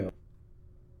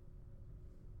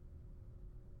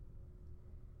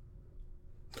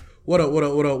What up?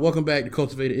 Welcome back to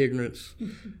Cultivated Ignorance.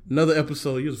 Another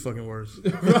episode. You're the fucking worst.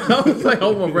 I was like,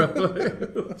 hold my breath.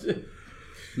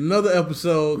 Another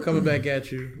episode coming back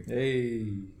at you. Hey.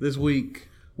 This week,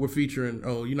 we're featuring...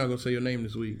 Oh, you're not going to say your name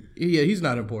this week. Yeah, he's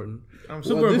not important. I'm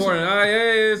super important. All right,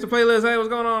 hey, it's the playlist. Hey, what's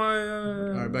going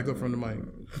on? All right, back up from the mic.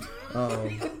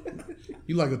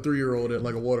 You like a 3-year-old at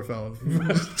like a water fountain.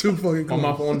 Too fucking close. I'm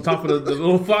up on top of the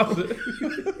little faucet.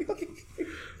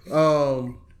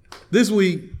 This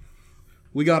week,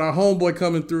 we got our homeboy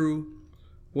coming through.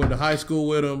 Went to high school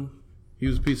with him. He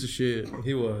was a piece of shit.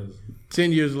 He was.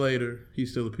 10 years later,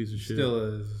 he's still a piece of shit. Still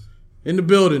is. In the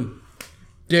building,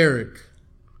 Derek,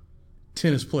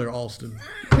 tennis player Alston.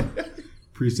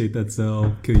 Appreciate that,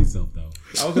 Sal. Kill yourself, though.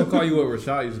 I was going to call you what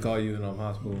Rashad used to call you in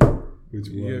high school. Which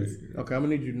was? Okay, I'm going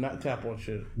to need you to not tap on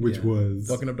shit. Which was?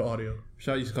 Fucking up the audio.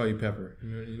 Rashad used to call you Pepper.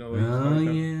 You know what he used to Oh, call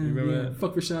you yeah. Pepper? You remember that?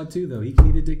 Fuck Rashad, too, though. He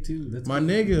can eat a dick, too. That's My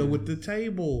nigga with the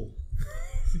table.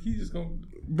 He's just going to...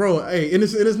 Bro, hey, and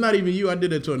it's not even you. I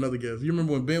did that to another guest. You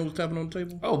remember when Ben was tapping on the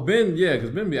table? Oh, Ben, yeah, because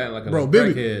Ben be acting like a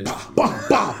Ben crackhead.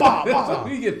 bah.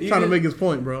 Trying to make his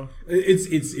point, bro. It's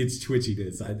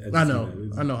twitchiness. I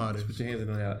know. I know how it is. Put your hands in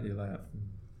your lap.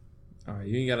 All right,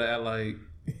 you ain't got to act like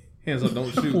hands up,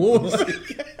 don't shoot.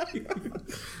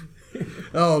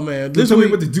 Oh, man. Don't tell me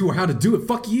what to do or how to do it.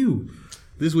 Fuck you.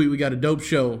 This week we got a dope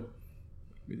show.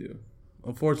 We do.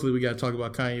 Unfortunately, we got to talk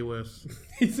about Kanye West.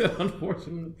 He said,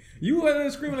 unfortunately. You went there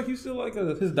screaming like you still like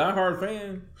his diehard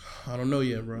fan. I don't know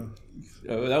yet, bro.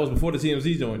 That was before the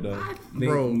TMZ joint, though.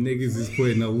 Bro, niggas is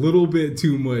putting a little bit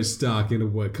too much stock into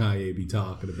what Kanye be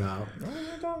talking about.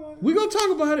 We gonna talk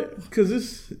about it because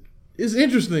it's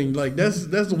interesting. Like that's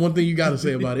the one thing you got to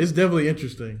say about it. It's definitely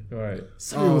interesting. All right.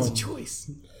 Sorry, it was a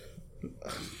choice.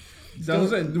 So I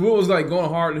was saying, Will was like going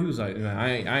hard, and he was like, "Man,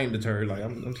 I ain't deterred. Like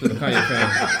I'm still a Kanye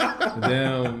fan." The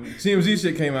damn TMZ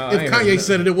shit came out. If Kanye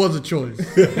said it was a choice.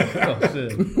 Oh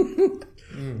shit.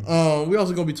 We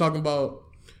also gonna be talking about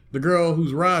the girl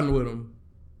who's riding with him.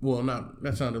 Well, not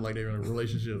that sounded like they were in a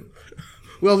relationship.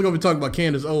 We also gonna be talking about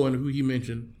Candace Owen, who he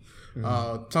mentioned.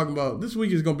 Talking about this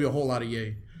week is gonna be a whole lot of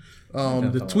yay.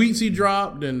 The tweets he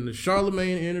dropped and the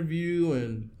Charlemagne interview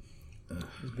and.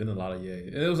 It's been a lot of yay.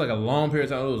 It was like a long period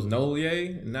of time. It was no yay,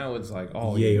 and now it's like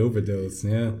all yay overdose.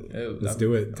 Yeah, let's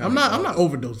do it. I'm not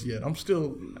overdosed yet. I'm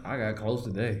still. I got close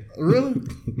today. Really?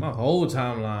 My whole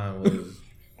timeline was.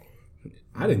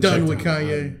 I didn't done with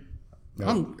Kanye.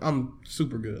 No. I'm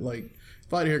super good. Like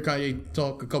if I'd hear Kanye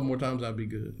talk a couple more times, I'd be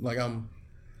good. Like I'm.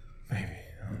 Maybe.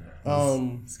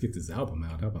 Let's get this album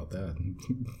out. How about that?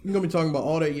 We're gonna be talking about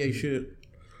all that yay shit.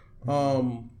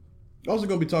 Also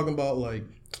gonna be talking about like.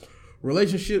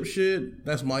 Relationship shit,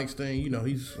 that's Mike's thing. You know,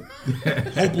 he's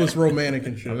hopeless romantic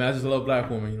and shit. I mean, I just love black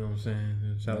women, you know what I'm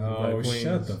saying? Shout out to black queens.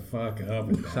 Shut the fuck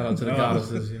up. Shout out to the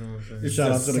goddesses, you know what I'm saying? It's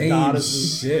Shout out to the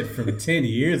goddesses. Shit from 10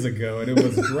 years ago, and it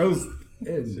was gross.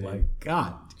 It's like,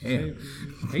 god damn.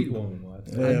 Hate woman, what?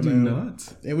 Yeah, I do man.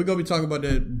 not. And we're gonna be talking about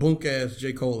that bunk ass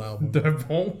J. Cole album. The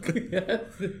bonk?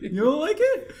 You don't like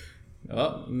it?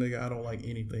 Oh. Nigga, I don't like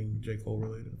anything J. Cole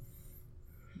related.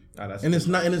 That's And it's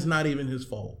not even his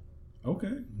fault.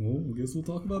 Okay. Well, I guess we'll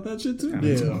talk about that shit too.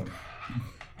 Yeah.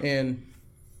 And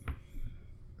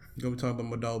we're gonna be talking about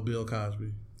my dog Bill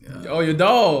Cosby. Oh, your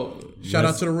dog. Shout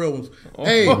out to the real ones. Oh,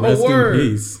 Hey, Rest word. in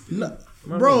peace.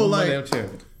 Bro, like damn chair.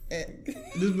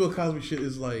 this Bill Cosby shit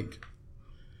is like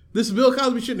this Bill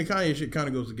Cosby shit and the Kanye shit kind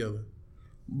of goes together,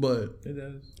 but It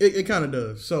does. it kind of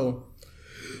does. So,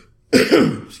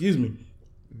 excuse me.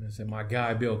 I said my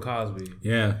guy Bill Cosby.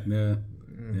 Yeah.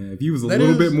 If he was a That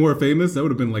little is- bit more famous, that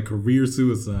would have been like career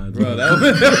suicide. Bro,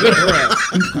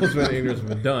 that was when ignorance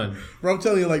was done. Bro, I'm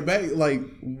telling you, like back, like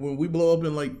when we blow up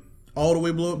and like all the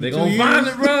way blow up, They in 2 gonna years, find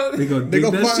it, bro. They gonna They dig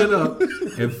gonna that find- shit up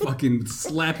and fucking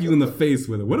slap you in the face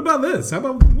with it. What about this? How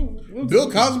about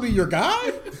Bill Cosby, your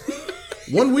guy?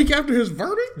 1 week after his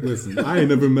verdict, Listen, I ain't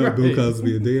never met Bill Right.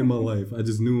 Cosby a day in my life. I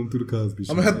just knew him through the Cosby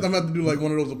Show. I'm gonna have to do like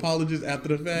one of those apologies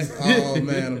after the fact. Oh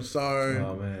man, I'm sorry.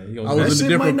 Oh man, I was that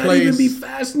in a shit might different not place. even be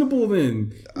fashionable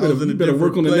then. I was in a You better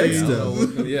work on different the next place.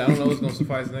 stuff. I don't know what's gonna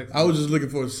suffice next. I was just looking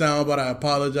for a sound, but I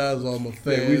apologize to all my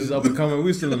fans. Yeah, we just up and coming.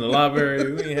 We still in the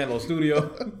library. We ain't had no studio.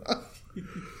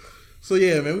 So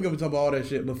yeah, man, we're gonna be talking about all that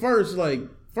shit. But first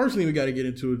thing we got to get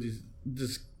into is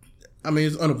just, I mean,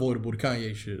 it's unavoidable, the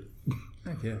Kanye shit.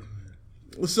 Yeah.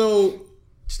 So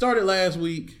started last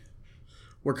week,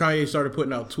 where Kanye started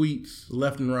putting out tweets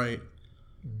left and right.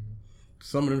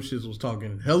 Some of them shits was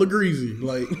talking hella greasy.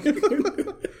 Like,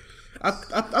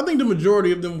 I think the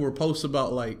majority of them were posts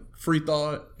about like free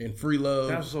thought and free love.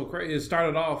 That's so crazy. It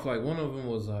started off like one of them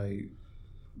was like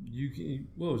you can,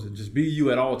 what was it? Just be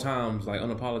you at all times, like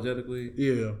unapologetically.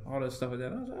 Yeah. All that stuff like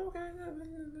that. I was like, okay,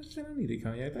 that's shit I needed,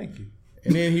 Kanye. Thank you.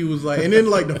 And then he was like, and then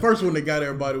like the first one that got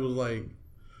everybody was like,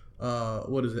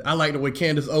 what is it? I like the way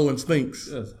Candace Owens thinks.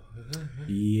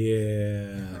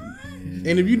 Yeah.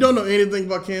 And if you don't know anything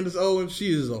about Candace Owens,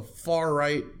 she is a far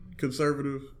right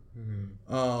conservative.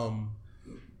 Mm-hmm.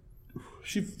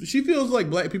 She feels like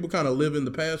black people kind of live in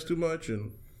the past too much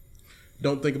and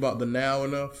don't think about the now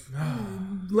enough.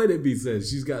 Let it be said,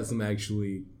 she's got some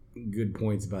actually good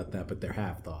points about that, but they're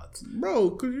half thoughts.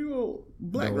 Bro, because you're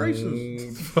black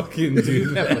racist. Fucking do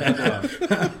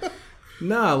that.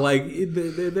 Nah, like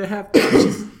they're half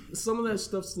thoughts. Some of that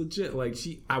stuff's legit. Like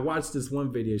I watched this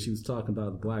one video. She was talking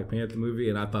about the Black Panther movie,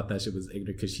 and I thought that shit was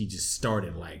ignorant because she just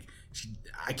started like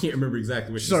I can't remember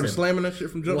exactly what she started said. slamming that shit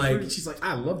from Jump Like Street? she's like,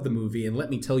 I love the movie, and let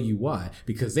me tell you why.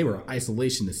 Because they were an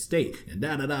isolationist state, and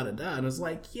da da da da da. And it's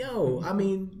like, yo, I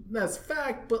mean that's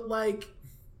fact, but like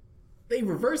they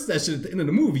reversed that shit at the end of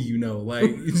the movie. You know,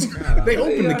 like they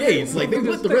opened the gates, like they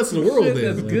let the rest of the world in.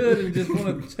 That's good, and just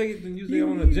want to take it and use their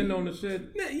own agenda on the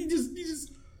shit. Yeah, you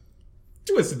just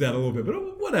twisted that a little bit, but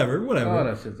whatever. Oh,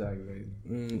 that shit's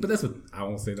aggravating. But that's what I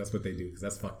won't say. That's what they do because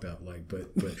that's fucked up. Like,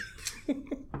 but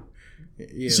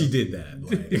Yeah. she did that.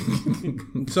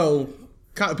 Like. So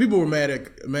people were mad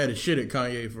as shit at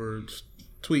Kanye for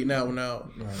tweeting that one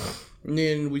out. Right. And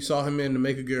then we saw him in the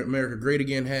Make America Great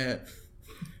Again hat.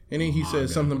 And then he said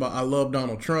something about I love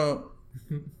Donald Trump.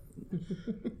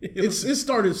 It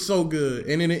started so good,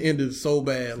 and then it ended so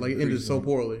bad. Like it ended so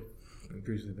poorly.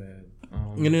 Increasingly bad.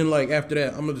 And then like after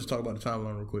that, I'm gonna just talk about the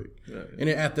timeline real quick. Yeah. And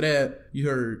then after that, you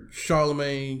heard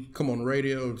Charlemagne come on the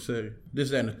radio and say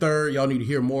this, that, and the third. Y'all need to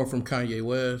hear more from Kanye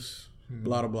West.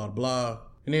 Blah blah blah.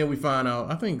 And then we find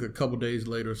out, I think a couple days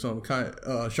later or something,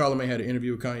 Charlemagne had an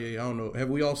interview with Kanye. I don't know. Have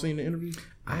we all seen the interview?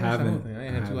 I haven't. I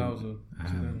ain't had 2 hours of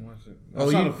watch it. I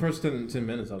saw the first 10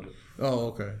 minutes of it. Oh,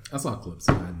 okay. I saw clips.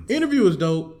 Interview is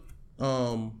dope.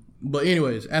 But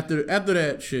anyways, after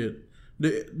that shit,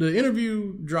 the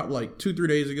interview dropped like 2-3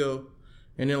 days ago,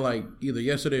 and then like either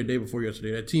yesterday or day before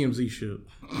yesterday, that TMZ shit.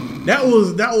 That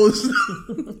was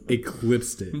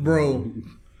eclipsed it, bro.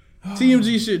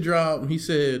 TMZ shit dropped. He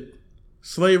said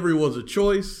slavery was a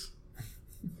choice.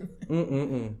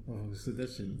 Oh, so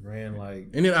that shit ran like.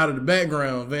 And then out of the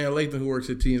background, Van Lathan, who works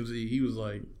at TMZ, he was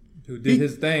like, who did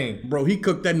his thing, bro. He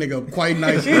cooked that nigga up quite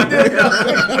nicely.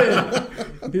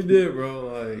 He did, bro.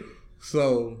 Like,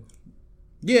 so,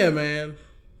 yeah, man.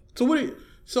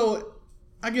 So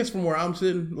I guess from where I'm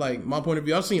sitting, like my point of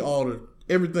view, I've seen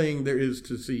everything there is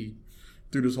to see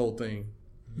through this whole thing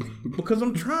because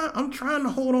I'm trying to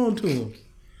hold on to him.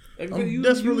 I'm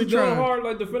desperately trying. Hard,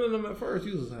 like defending them at first.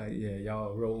 He was like, "Yeah,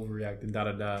 y'all real overreacting." Da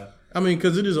da da. I mean,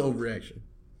 because it is an overreaction.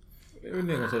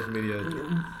 Everything on social media,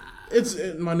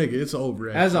 my nigga. It's an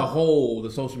overreaction. As a whole,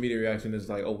 the social media reaction is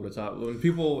like over the top. When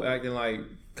people acting like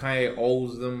Kanye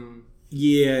owes them.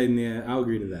 Yeah, I'll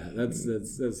agree to that. That's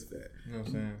fair. You know what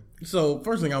I'm saying? So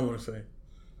first thing I want to say,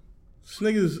 this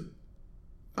nigga's,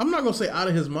 I'm not gonna say out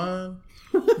of his mind,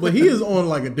 but he is on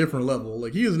like a different level.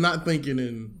 Like he is not thinking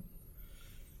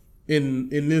in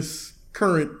this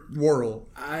current world.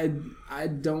 I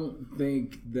don't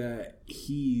think that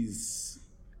he's,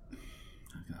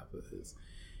 how can I put this?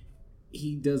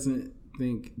 He doesn't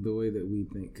think the way that we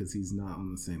think because he's not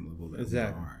on the same level that we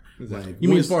are. Exactly. You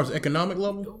mean as far as economic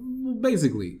level? Well,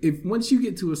 basically, once you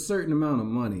get to a certain amount of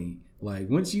money, like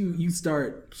once you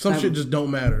start, shit just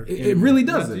don't matter. It really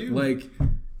doesn't. Like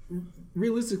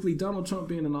realistically, Donald Trump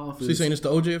being in office. So you saying it's the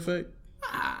OJ effect?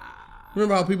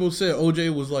 Remember how people said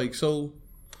OJ was like so?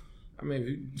 I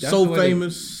mean, so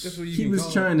famous. He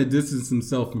was trying to distance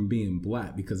himself from being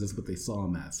black because that's what they saw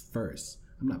him as first.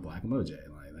 I'm not black. I'm OJ.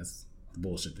 Like that's the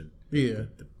bullshit.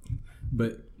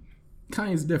 But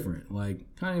Kanye's different.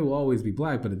 Like Kanye will always be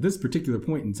black, but at this particular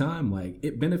point in time, like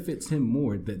it benefits him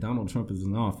more that Donald Trump is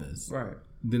in office, right,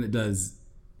 than it does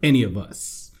any of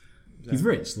us. Exactly. He's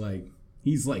rich. Like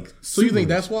he's like. So you think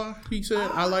that's why he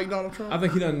said I like Donald Trump? I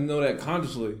think he doesn't know that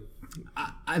consciously.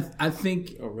 I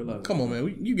think. Oh, realize. Come on,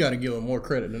 man. You got to give him more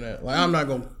credit than that. Like I'm not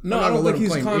gonna. No, I don't think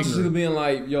he's consciously being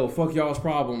like, "Yo, fuck y'all's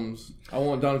problems. I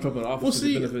want Donald Trump in office because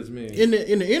it benefits me." In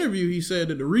the interview, he said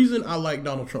that the reason I like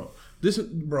Donald Trump,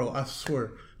 I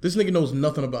swear, this nigga knows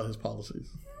nothing about his policies.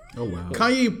 Oh wow.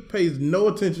 Kanye pays no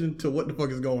attention to what the fuck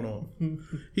is going on.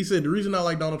 He said the reason I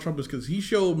like Donald Trump is because he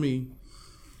showed me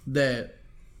that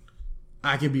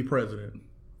I can be president.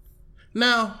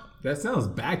 Now that sounds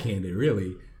backhanded,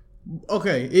 really.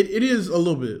 Okay, it is a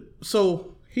little bit.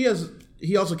 So he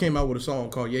also came out with a song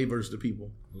called Ye Versus the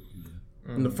People.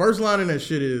 And the first line in that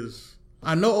shit is,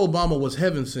 I know Obama was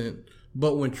heaven sent,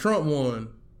 but when Trump won,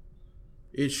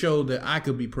 it showed that I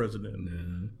could be president.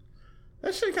 Yeah.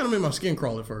 That shit kind of made my skin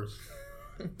crawl at first.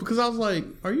 Because I was like,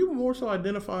 are you more so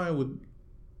identifying with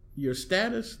your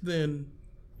status than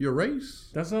your race?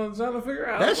 That's what I'm trying to figure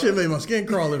out. That shit made my skin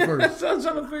crawl at first. That's what I'm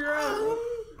trying to figure out.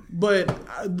 But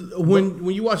when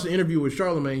you watch the interview with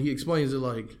Charlemagne, he explains it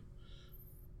like,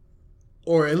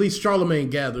 or at least Charlemagne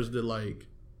gathers that like,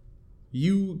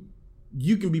 you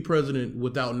can be president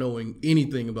without knowing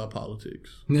anything about politics.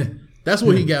 Yeah. That's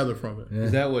what he gathered from it. Yeah.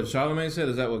 Is that what Charlemagne said?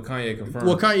 Is that what Kanye confirmed?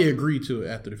 Well, Kanye agreed to it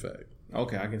after the fact.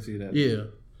 Okay, I can see that. Yeah.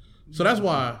 So that's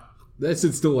why. That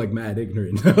shit's still like mad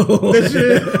ignorant. Though. That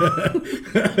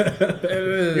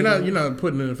shit, you're not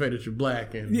putting in the fact that you're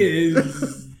black and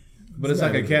But it's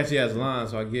like a catchy ass line,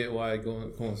 so I get why it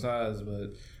coincides.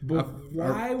 But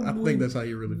why? I think that's how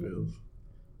he really feels.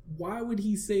 Why would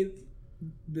he say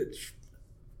that?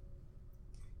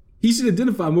 He should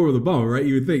identify more with Obama, right?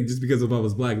 You would think just because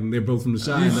Obama's black and they're both from the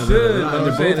Shine.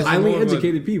 They're both highly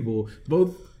educated people,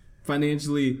 both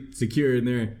financially secure in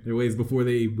their ways before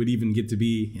they would even get to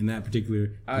be in that particular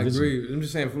position. I agree. I'm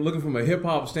just saying, from looking from a hip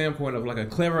hop standpoint of like a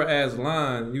clever ass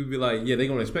line, you'd be like, yeah, they're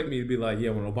gonna expect me to be like,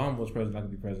 yeah, when Obama was president, I could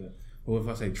be president. But if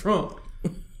I say Trump,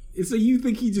 so you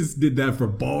think he just did that for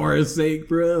bar's sake,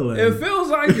 bro? Like, it feels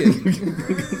like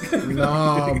it.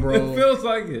 Nah, bro. It feels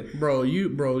like it, bro.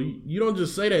 You don't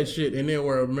just say that shit and then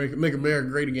wear a Make America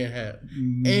Great Again hat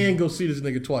and go see this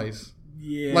nigga twice.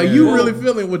 Yeah, like you really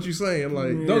feeling what you're saying.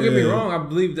 Like, don't get me wrong, I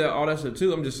believe that all that shit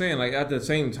too. I'm just saying, like at the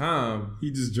same time, he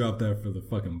just dropped that for the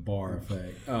fucking bar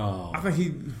effect. Oh, I think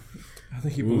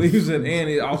he believes it, and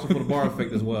it also for the bar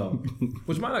effect as well.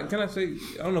 Which might not, can I say?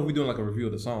 I don't know if we're doing like a review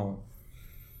of the song.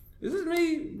 Is this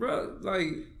me, bro? Like,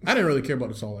 I didn't really care about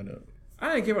the song like that.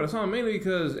 I didn't care about the song mainly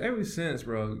because ever since,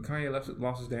 bro, Kanye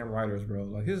lost his damn writers, bro.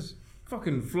 Like his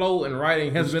fucking flow and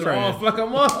writing has been off like a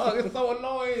mug. It's so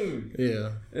annoying.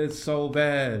 Yeah, it's so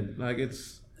bad. Like that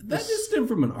just stemmed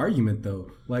from an argument though.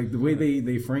 Like the way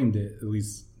they framed it, at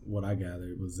least what I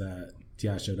gathered was that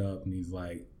T.I. showed up and he's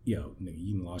like, "Yo, nigga,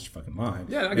 you done lost your fucking mind."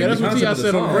 Yeah, that's what T.I.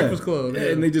 said on Breakfast Club. Yeah.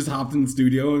 And they just hopped in the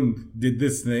studio and did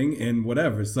this thing and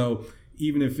whatever. So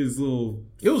even if his little,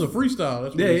 it was a freestyle.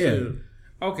 That's what he said.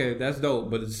 Okay, that's dope.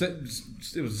 But it was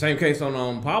the same case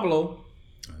on Pablo.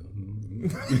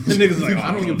 Niggas like,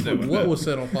 I don't give a fuck what was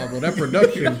said on Pablo. That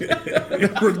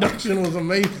production was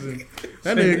amazing.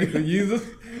 That nigga user,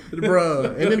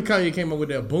 bruh. And then Kanye came up with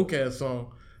that bunk ass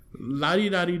song, La Di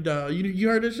Da Di Da. You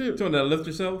heard that shit? Doing that Lift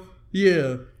Yourself?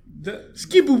 Yeah.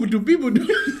 Skip boo do people do.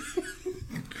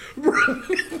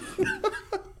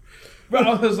 Bro,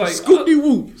 I was like, Scoop-de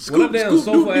whoop. When that damn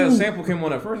soulful ass sample came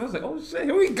on at first, I was like, oh shit,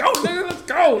 here we go, nigga, let's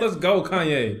go,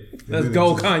 Kanye. Let's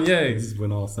go, Kanye. This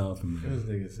went all south from there. This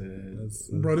nigga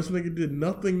said, bro, this nigga did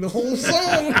nothing the whole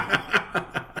song.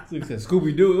 This nigga said,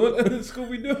 Scooby-Doo. What?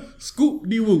 Scooby-Doo?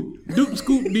 Scoop-de-whoop. Doop,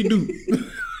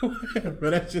 scoop-de-doop. Bro,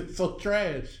 that shit's so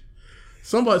trash.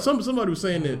 Somebody was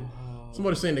saying that.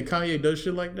 Somebody's saying that Kanye does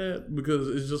shit like that because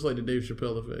it's just like the Dave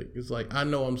Chappelle effect. It's like, I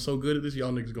know I'm so good at this,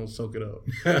 y'all niggas gonna soak it up.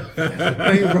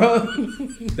 Hey, bro.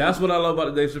 That's what I love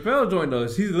about the Dave Chappelle joint, though.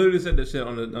 He literally said that shit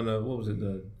on the what was it,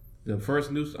 the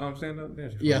first new stand-up?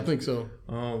 Yeah, I think so.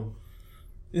 The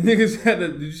niggas said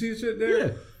that. Did you see the shit there?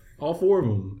 Yeah. All four of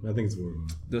them. I think it's 4 of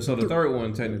them. So the third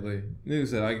one, technically. Nigga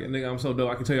said, nigga, I'm so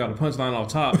dope, I can tell y'all the punchline off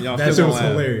top. Y'all that shit was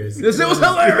hilarious. This shit was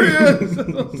hilarious. That's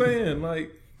what I'm saying.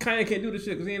 Like, Kanye can't do this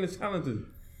shit because he ain't as talented.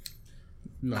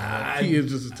 Nah, he is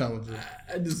just as talented.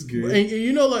 I disagree. And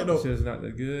you know, like, this shit's not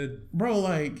that good. Bro,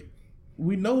 like,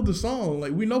 we know the song.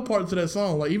 Like, we know parts of that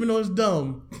song. Like, even though it's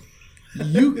dumb,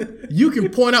 you can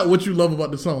point out what you love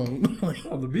about the song. Like,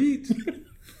 on the beat.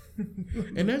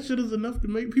 And that shit is enough to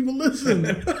make people listen.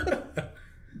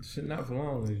 Shit, not for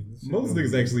long. Most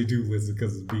niggas actually do listen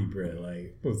because of beat, bro.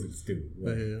 Like, most niggas do.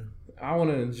 Like, yeah. I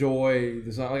want to enjoy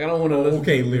the song. Like, I don't want to listen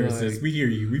okay, to lyricists. Like, we hear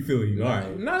you. We feel you. All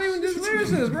right. Not even just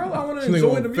lyricists, bro. I want to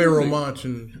enjoy the music. Pharaoh Monch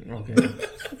and... Okay.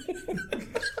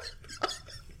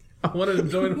 I want to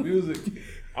enjoy the music.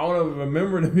 I want to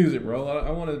remember the music, bro.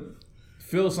 I want to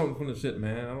feel something from the shit,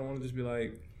 man. I don't want to just be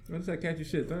like, what's that catchy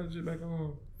shit? Turn the shit back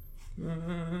on.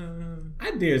 I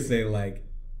dare say, like,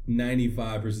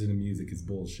 95% of music is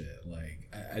bullshit. Like,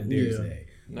 I dare say.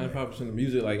 95% of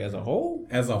music, like, as a whole?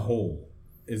 As a whole.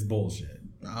 Is bullshit.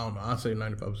 I don't know. I say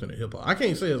 95% of hip hop. I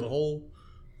can't say as a whole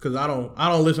because I don't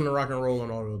listen to rock and roll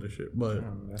and all the other shit. But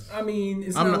I mean,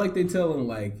 it's not like they telling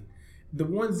like the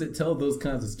ones that tell those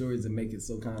kinds of stories and make it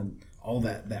so kind of all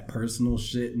that personal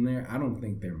shit in there. I don't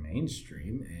think they're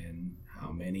mainstream. And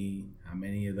how many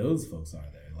of those folks are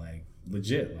there? Like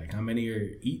legit. Like how many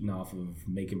are eating off of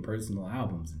making personal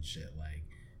albums and shit? Like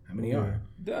how many are?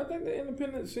 I think the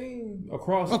independent scene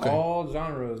across all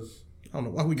genres. I don't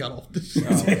know why we got off this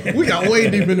shit. We got way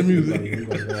deep into music. We're going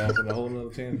to go off on a whole nother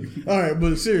tangent. All right,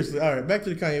 but seriously, all right, back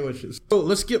to the Kanye West shit. So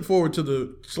let's skip forward to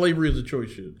the slavery is a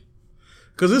choice shit.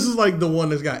 Because this is like the one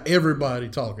that's got everybody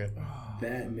talking.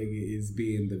 That nigga is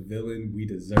being the villain we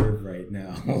deserve right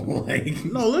now. Like,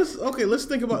 no, let's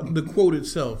think about the quote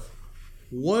itself.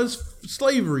 Was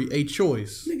slavery a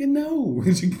choice? Nigga, no.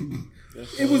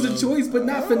 It was a choice, but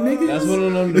not for niggas. That's one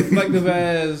of them deflective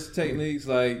ass techniques.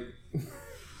 Like,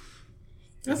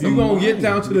 you gonna get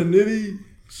down to the nitty,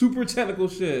 super technical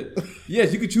shit.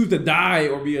 Yes, you could choose to die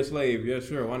or be a slave. Yeah,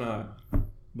 sure, why not?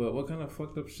 But what kind of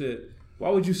fucked up shit? Why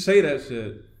would you say that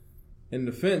shit in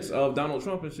defense of Donald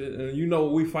Trump and shit? And you know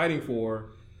what we fighting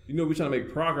for. You know we're trying to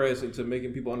make progress into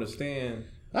making people understand.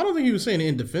 I don't think he was saying it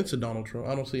in defense of Donald Trump.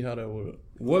 I don't see how that would.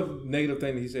 What negative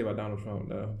thing did he say about Donald Trump?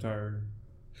 The entire.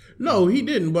 No, he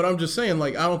didn't. But I'm just saying,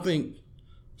 like, I don't think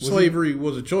slavery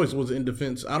was a choice. Was in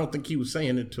defense. I don't think he was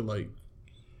saying it to like.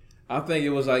 I think it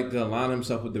was like to align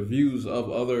himself with the views of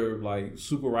other like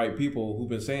super right people who've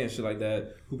been saying shit like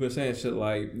that. Who've been saying shit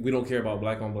like we don't care about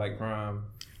black on black crime.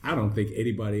 I don't think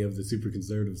anybody of the super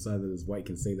conservative side that is white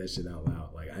can say that shit out loud.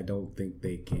 Like, I don't think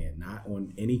they can. Not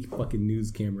on any fucking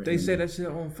news camera. They say that shit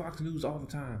on Fox News all the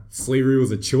time. Slavery was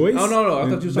a choice? Oh, no. I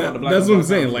thought you were talking about the black. That's what I'm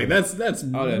saying. Like, that's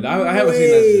Oh, yeah. I haven't seen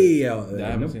that shit.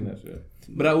 I haven't seen that shit.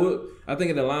 But I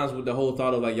think it aligns with the whole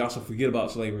thought of like y'all should forget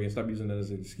about slavery and stop using that as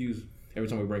an excuse every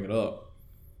time we bring it up.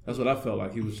 That's what I felt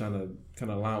like he was trying to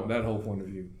kind of align with that whole point of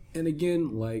view. And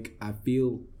again, like, I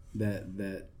feel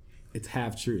that it's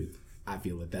half truth. I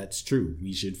feel that that's true.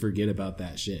 We should forget about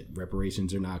that shit.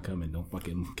 Reparations are not coming. Don't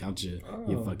fucking count your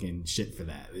fucking shit for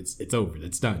that. It's over.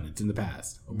 It's done. It's in the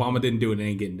past. Obama didn't do it. It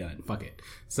ain't getting done. Fuck it.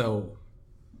 So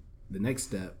the next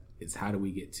step is how do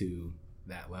we get to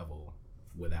that level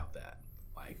without that?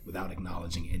 Like, without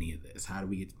acknowledging any of this. How do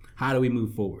we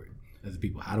move forward as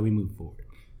people? How do we move forward?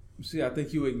 See, I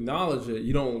think you acknowledge it.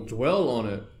 You don't dwell on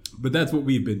it. But that's what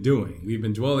we've been doing. We've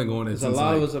been dwelling on it. A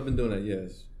lot of us have been doing that,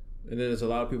 yes. And then there's a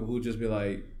lot of people who just be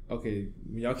like, okay,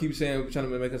 y'all keep saying, trying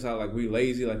to make us out like we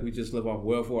lazy, like we just live off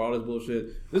welfare, all this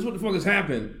bullshit. This is what the fuck has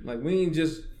happened. Like, we ain't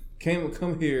just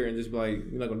come here and just be like,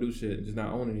 we're not going to do shit and just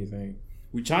not own anything.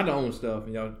 We tried to own stuff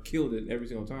and y'all killed it every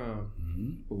single time.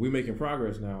 Mm-hmm. But we're making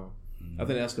progress now. Mm-hmm. I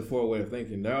think that's the forward way of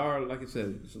thinking. There are, like I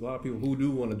said, there's a lot of people who do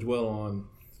want to dwell on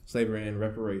slavery and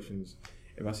reparations.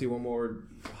 If I see one more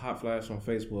hot flash on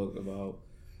Facebook about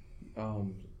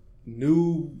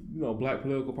new, black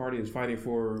political party is fighting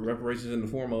for reparations in the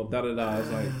form of da-da-da, it's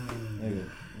like, nigga,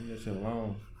 leave that shit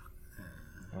alone.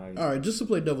 Like, all right, just to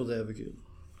play devil's advocate.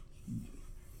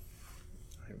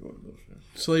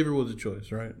 Slavery was a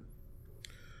choice, right?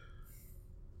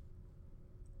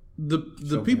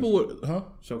 The people would, huh?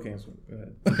 Show cancel. Go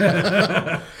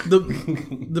ahead.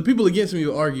 the people against me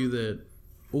will argue that,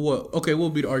 what will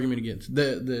be the argument against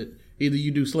that either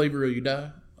you do slavery or you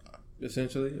die,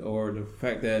 essentially, or the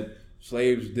fact that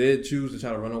slaves did choose to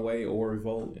try to run away or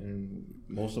revolt, and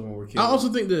most of them were killed. I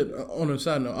also think that, on a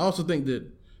side note,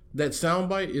 that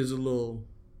soundbite is a little.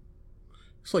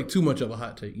 It's like too much of a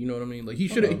hot take. You know what I mean? Like he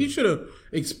should have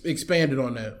expanded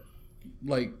on that.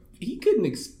 Like he couldn't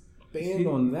expand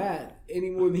on that any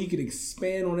more than he could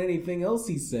expand on anything else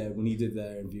he said when he did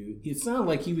that interview. It sounded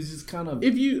like he was just kind of.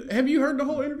 Have you heard the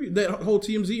whole interview? That whole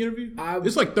TMZ interview?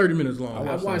 It's like 30 minutes long.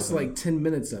 I watched like 10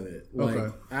 minutes of it. Like,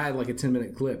 okay. I had like a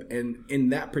 10-minute clip, and in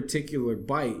that particular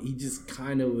bite, he just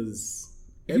kind of was.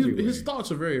 His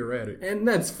thoughts are very erratic, and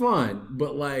that's fine.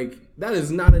 But like, that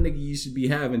is not a nigga you should be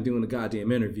having doing a goddamn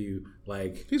interview.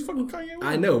 Like, he's fucking Kanye West.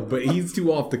 I know, but he's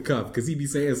too off the cuff because he be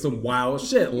saying some wild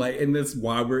shit. Like, and that's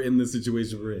why we're in the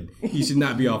situation we're in. He should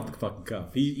not be off the fucking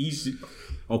cuff. He should.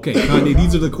 Okay, Kanye,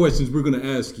 these are the questions we're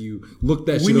gonna ask you. Look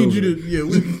that shit over. We need you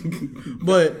to,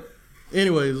 But,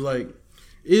 anyways, like,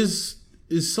 is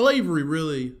slavery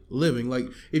really living? Like,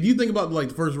 if you think about like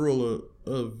the first rule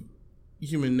of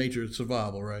human nature is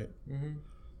survival, right? Mm-hmm.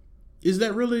 Is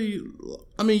that really?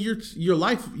 I mean, your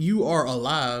life, you are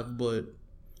alive, but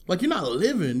like you're not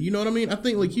living. You know what I mean? I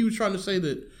think like he was trying to say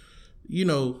that,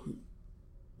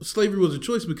 slavery was a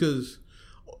choice because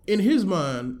in his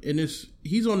mind,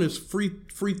 he's on this free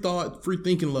thought, free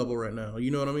thinking level right now.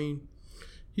 You know what I mean?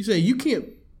 He's saying you can't,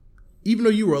 even though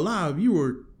you were alive, you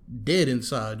were dead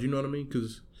inside. You know what I mean?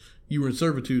 Because you were in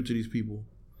servitude to these people.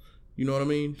 You know what I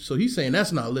mean? So he's saying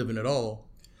that's not living at all.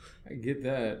 I get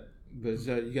that, but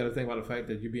you got to think about the fact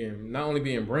that you're not only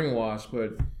being brainwashed,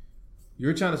 but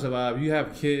you're trying to survive. You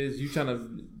have kids. You're trying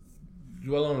to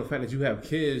dwell on the fact that you have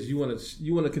kids. You want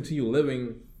to continue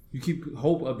living. You keep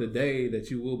hope of the day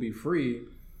that you will be free.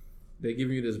 They're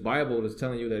giving you this Bible that's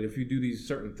telling you that if you do these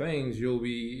certain things, you'll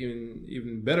be in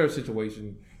even better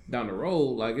situation. down the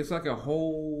road, like it's like a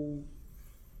whole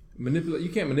manipulate. You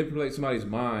can't manipulate somebody's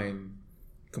mind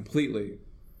completely,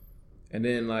 and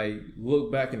then like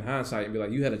look back in hindsight and be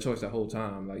like, you had a choice that whole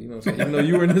time. Like, you know what I'm saying? Even though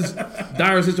you were in this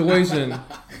dire situation,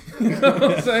 you know what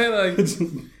I'm saying? Like,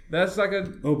 that's like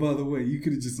a. Oh, by the way, you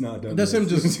could have just not done. That's him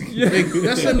just.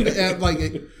 That's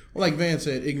him like Van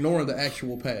said, ignoring the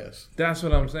actual past. That's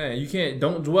what I'm saying. You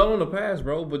don't dwell on the past,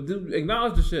 bro. But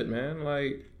acknowledge the shit, man.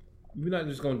 Like, we're not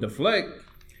just gonna deflect.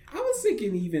 I was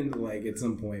thinking even like at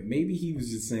some point, maybe he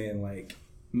was just saying like,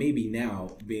 maybe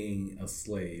now being a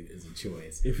slave is a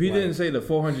choice. If he didn't say the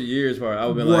 400 years part, I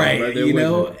would have been right, like, you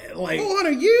know, like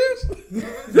 400 years.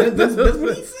 That's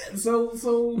what he said.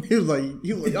 So he was like,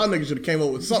 y'all niggas should have came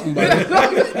up with something by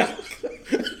that.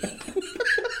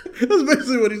 That's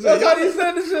basically what he said. That's how he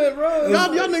said the shit, bro.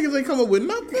 Y'all niggas ain't come up with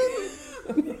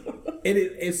nothing. And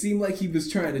it seemed like he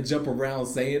was trying to jump around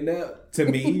saying that to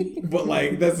me, but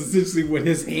like that's essentially what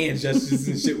his hand gestures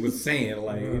and shit was saying.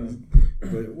 Like,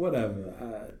 but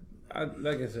whatever.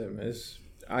 Like I said, man,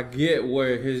 I get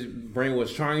where his brain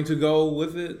was trying to go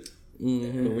with it.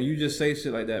 Mm-hmm. But when you just say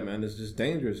shit like that, man, it's just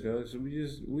dangerous, cause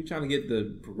we trying to get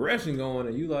the progression going,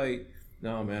 and you like,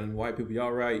 no, man, white people,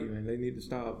 y'all right, man, they need to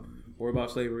stop. Worry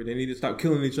about slavery. They need to stop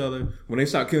killing each other. When they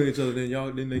stop killing each other,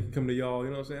 then they can come to y'all.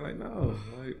 You know what I'm saying? Like, no,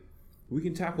 like we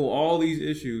can tackle all these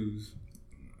issues.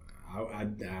 I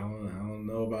don't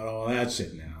know about all that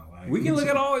shit now. Like, we can look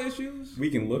at all issues. We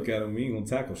can look at them. We ain't gonna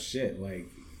tackle shit. Like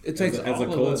it takes as a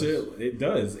culture, it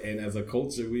does. And as a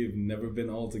culture, we've never been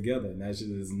all together, and that shit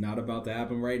is not about to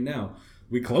happen right now.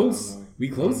 We close. We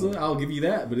closer. I'll give you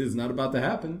that, but it's not about to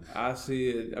happen. I see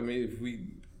it. I mean, if we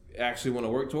actually want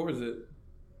to work towards it.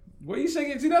 What are you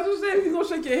shaking? See, that's what I'm saying. You're going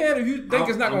to shake your head. If you think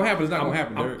it's not going to happen, it's not going to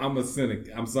happen. I'm a cynic.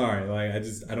 I'm sorry. Like,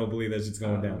 I don't believe that shit's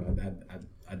going down.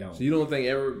 I don't. So you don't think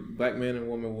every black man and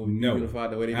woman will be unified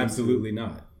the way they absolutely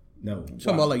not. No.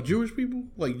 Talking about like Jewish people?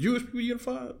 Like Jewish people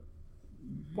unified?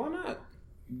 Why not?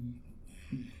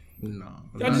 No.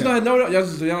 Y'all just don't know.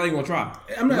 Y'all ain't going to try.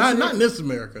 I'm not in this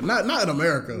America. Not in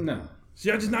America. No.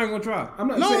 So y'all just not going to try. I'm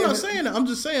not saying that. I'm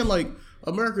just saying like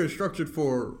America is structured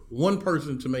for one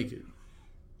person to make it.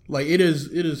 Like it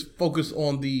is focused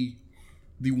on the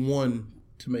one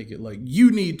to make it. Like you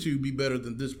need to be better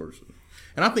than this person,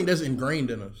 and I think that's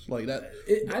ingrained in us. Like that.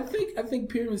 I think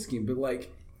pyramid scheme, but like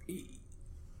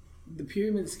the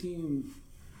pyramid scheme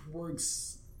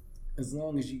works as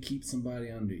long as you keep somebody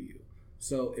under you.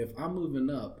 So if I'm moving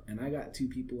up and I got two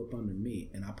people up under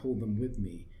me and I pull them with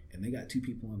me, and they got two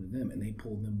people under them and they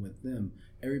pull them with them,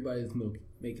 everybody's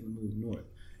making the move north,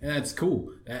 and that's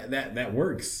cool. That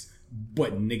works.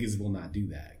 But niggas will not do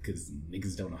that because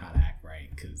niggas don't know how to act right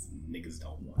because niggas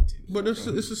don't want to. But it's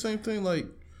the same thing like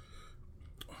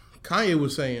Kanye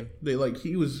was saying. That like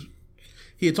he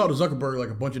had talked to Zuckerberg like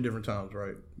a bunch of different times,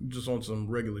 right? Just on some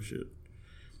regular shit.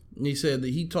 And he said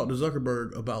that he talked to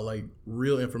Zuckerberg about like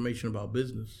real information about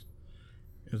business.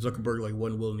 And Zuckerberg like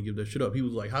wasn't willing to give that shit up. He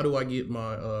was like, how do I get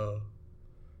my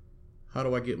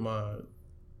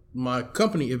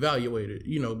company evaluated,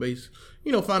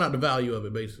 find out the value of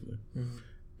it, basically. Mm-hmm.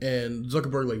 And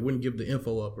Zuckerberg like wouldn't give the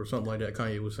info up or something like that.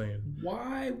 Kanye was saying.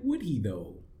 Why would he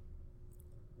though?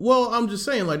 Well, I'm just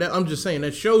saying like that. I'm just saying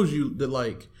that shows you that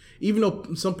like even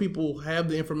though some people have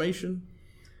the information,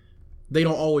 they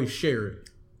don't always share it.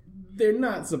 They're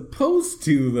not supposed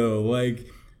to though. Like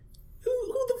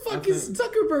who the fuck is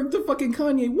Zuckerberg to fucking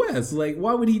Kanye West? Like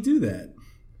why would he do that?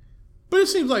 But it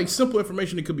seems like simple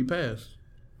information that could be passed.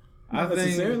 I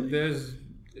think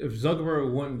if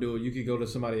Zuckerberg wouldn't do it, you could go to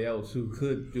somebody else who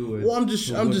could do it. Well, I'm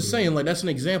just saying like that's an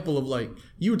example of like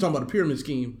you were talking about a pyramid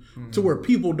scheme to where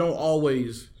people don't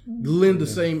always lend the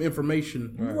same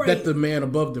information that the man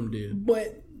above them did.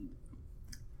 But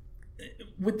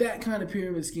with that kind of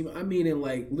pyramid scheme, I mean it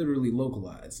like literally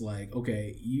localized. Like,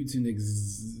 okay, you two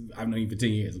niggas, I've known you for 10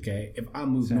 years, okay? If I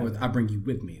move north, I bring you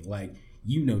with me. Like,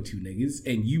 you know two niggas,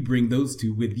 and you bring those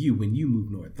two with you when you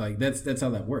move north. Like, that's how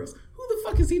that works. Who the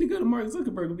fuck is he to go to Mark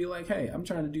Zuckerberg and be like, hey, I'm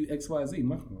trying to do X, Y, Z?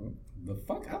 The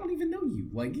fuck? I don't even know you.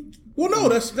 Like, well, no,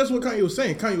 that's what Kanye was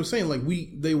saying. Kanye was saying, like,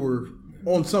 they were,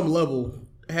 on some level,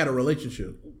 had a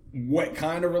relationship. What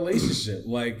kind of relationship?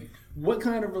 Like, what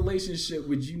kind of relationship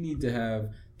would you need to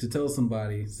have to tell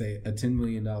somebody, say, a $10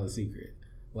 million secret?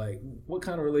 Like, what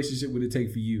kind of relationship would it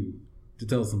take for you to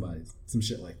tell somebody some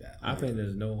shit like that? I think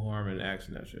there's no harm in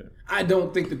asking that shit. I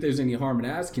don't think that there's any harm in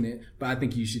asking it, but I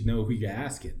think you should know who you're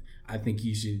asking. I think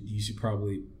you should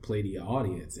probably play to your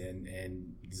audience,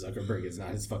 and Zuckerberg is not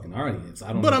his fucking audience.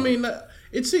 I don't. But know. I mean,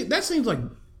 that seems like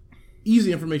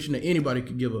easy information that anybody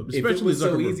could give up. Especially if it was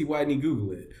so Zuckerberg. easy, why didn't he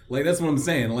Google it? Like, that's what I'm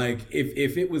saying. Like,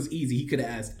 if it was easy, he could have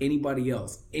asked anybody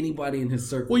else, anybody in his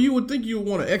circle. Well, you would think you would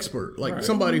want an expert, like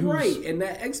somebody who's... Right, and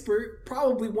that expert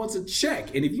probably wants a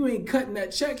check. And if you ain't cutting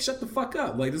that check, shut the fuck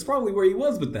up. Like, that's probably where he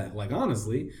was with that. Like,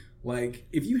 honestly, like,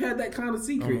 if you had that kind of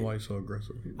secret... I don't know why he's so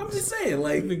aggressive. I'm just saying,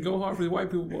 like... You go hard for the white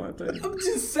people, boy, I tell you. I'm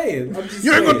just saying.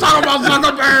 You ain't gonna talk about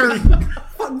Zuckerberg!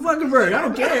 Fuck Zuckerberg. I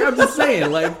don't care. I'm just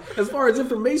saying, like, as far as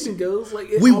information goes, like...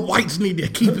 We whites need to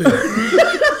keep it.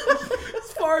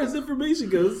 As far as information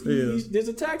goes, there's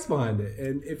a tax behind it,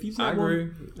 and if he's not,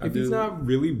 he's not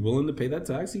really willing to pay that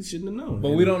tax, he shouldn't have known.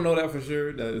 But we don't know that for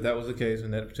sure. That was the case in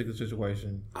that particular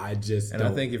situation. I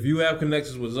think if you have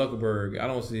connections with Zuckerberg, I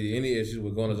don't see any issues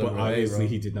with going to Zuckerberg. But obviously,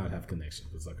 he did not have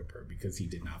connections with Zuckerberg because he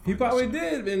did not. He probably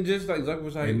did, and just like Zuckerberg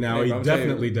was like, and now he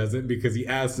definitely doesn't because he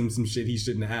asked him some shit he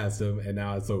shouldn't have asked him, and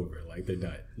now it's over. Like, they're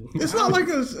done. It's not like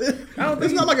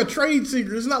it's not like a trade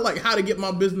secret. It's not like how to get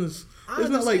my business. I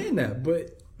understand that,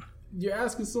 but you're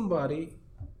asking somebody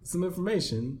some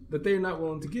information that they're not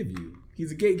willing to give you.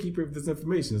 He's a gatekeeper of this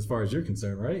information as far as you're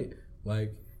concerned, right?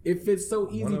 Like, if it's so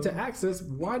easy to access,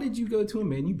 why did you go to a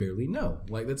man you barely know?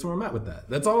 Like, that's where I'm at with that.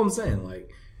 That's all I'm saying.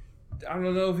 Like, I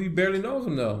don't know if he barely knows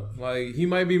him though. Like, he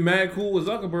might be mad cool with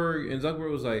Zuckerberg, and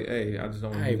Zuckerberg was like, "Hey, I just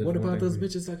don't." Hey, what about those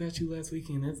bitches I got you last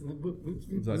weekend? That's not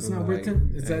worth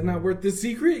it. Is that not worth the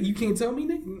secret? You can't tell me,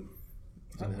 Nick.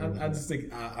 I just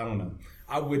think I don't know.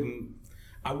 I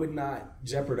would not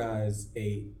jeopardize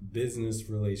a business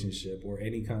relationship or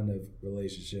any kind of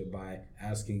relationship by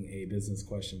asking a business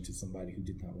question to somebody who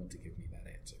did not want to give me that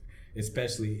answer,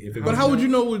 especially if it. But how would you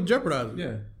know it would jeopardize it?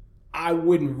 Yeah. I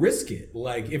wouldn't risk it.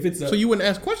 Like, if it's a... So you wouldn't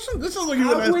ask questions? This sounds like you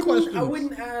wouldn't ask questions.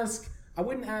 I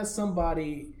wouldn't ask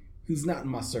somebody who's not in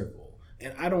my circle.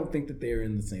 And I don't think that they're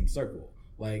in the same circle.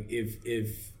 Like,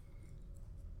 if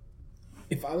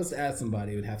I was to ask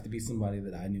somebody, it would have to be somebody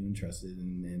that I knew and trusted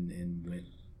and went...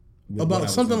 About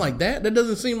something like that? That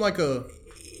doesn't seem like a...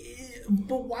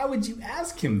 But why would you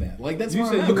ask him that? Like, that's you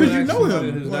said because you know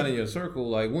him. Who's not in your circle.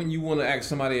 Like, wouldn't you want to ask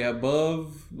somebody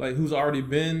above, like, who's already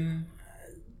been...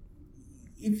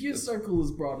 If your circle is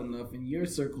broad enough and your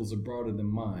circles are broader than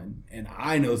mine, and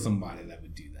I know somebody that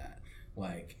would do that,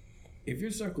 like, if your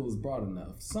circle is broad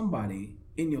enough, somebody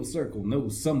in your circle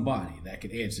knows somebody that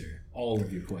could answer all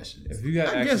of your questions. If you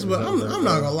got I guess, but I'm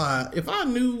not gonna lie. If I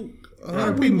knew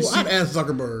 100 people, I'd ask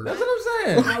Zuckerberg. That's what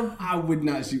I'm saying. I would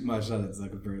not shoot my shot at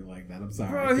Zuckerberg like that. I'm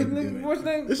sorry. Bro, what's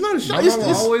name? It's not a shot.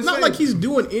 It's not like he's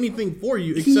doing anything for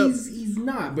you. Except he's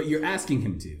not, but you're asking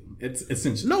him to. It's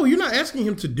essentially. No, you're not asking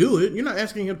him to do it. You're not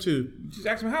asking him to. Just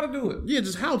ask him how to do it. Yeah,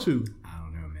 just how to. I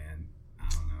don't know, man. I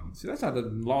don't know. See, that's how the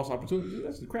lost opportunity.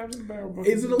 That's the crabs in the barrel, bro.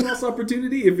 Is it a lost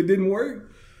opportunity if it didn't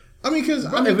work? I mean, because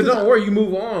if it don't work, you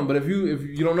move on. But if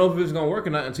you don't know if it's gonna work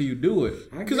or not until you do it,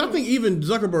 because I think even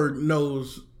Zuckerberg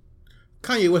knows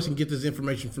Kanye West can get this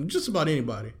information from just about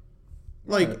anybody.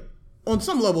 Like, on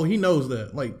some level, he knows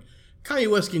that. Like, Kanye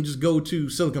West can just go to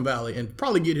Silicon Valley and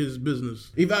probably get his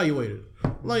business evaluated.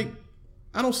 Like,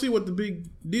 I don't see what the big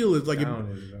deal is. Like,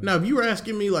 if you were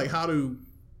asking me like how to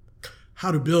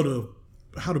build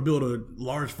a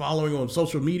large following on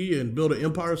social media and build an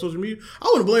empire on social media, I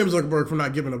wouldn't blame Zuckerberg for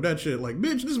not giving up that shit. Like,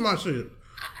 bitch, this is my shit.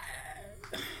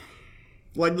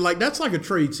 Like that's like a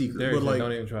trade secret. But like,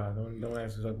 don't even try. Don't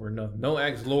ask Zuckerberg nothing. Don't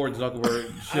ask Lord Zuckerberg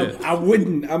shit. I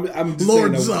wouldn't. I'm just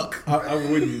Lord saying, Zuck. I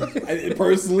wouldn't.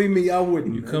 Personally, me, I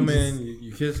wouldn't. You come in,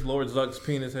 you kiss Lord Zuck's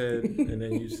penis head, and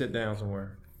then you sit down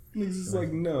somewhere. He's just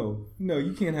like, no,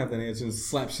 you can't have that answer, and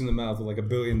slaps you in the mouth with like $1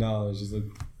 billion. Just like,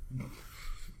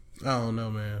 I don't know,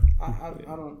 man. I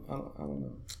don't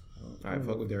know. I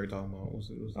fuck with Derek talking about.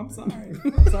 I'm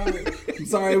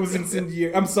sorry. It was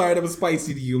incendiary. I'm sorry that was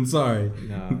spicy to you. I'm sorry.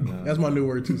 Nah. That's my new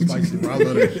word too, spicy. Bro. I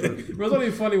love that shit. Bro, it's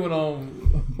only funny when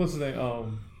what's his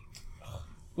name?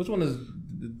 Which one is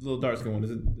the little dark skin one?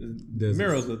 Is it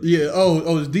Miro's? Yeah.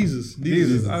 Oh, it's Jesus.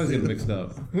 I was getting mixed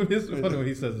up. It's funny when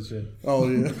he says the shit. Oh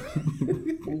yeah.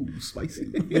 Ooh,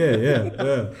 spicy.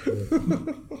 Yeah.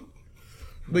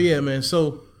 But yeah, man.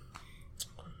 So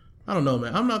I don't know,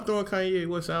 man. I'm not throwing Kanye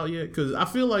West out yet because I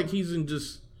feel like he's in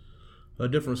just a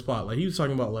different spot. Like, he was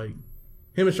talking about, like,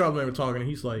 him and Charlamagne were talking, and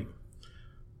he's like,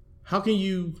 how can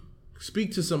you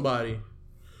speak to somebody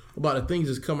about the things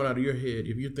that's coming out of your head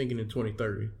if you're thinking in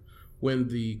 2030 when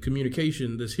the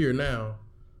communication that's here now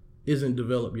isn't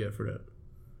developed yet for that?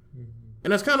 Mm-hmm.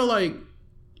 And that's kind of like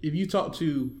if you talk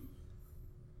to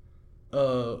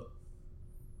a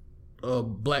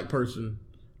black person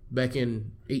back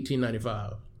in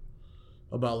 1895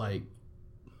 about like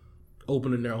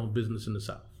opening their own business in the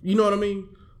South. You know what I mean?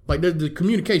 Like the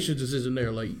communication just isn't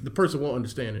there. Like the person won't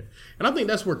understand it, and I think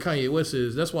that's where Kanye West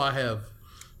is. That's why I have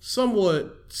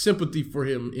somewhat sympathy for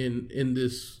him in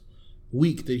this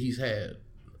week that he's had.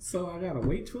 So I gotta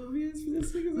wait 12 years for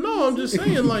this nigga? No, I'm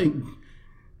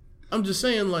just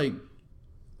saying like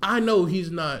I know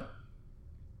he's not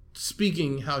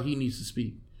speaking how he needs to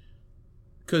speak.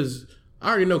 Because I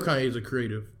already know Kanye's a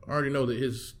creative. I already know that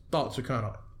his thoughts are kind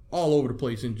of all over the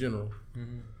place in general.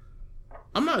 Mm-hmm.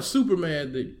 I'm not super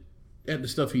mad at the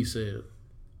stuff he said.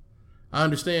 I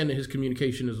understand that his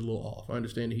communication is a little off. I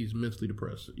understand that he's mentally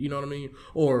depressed. You know what I mean?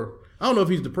 Or I don't know if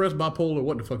he's depressed, bipolar,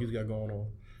 what the fuck he's got going on.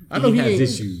 I know he has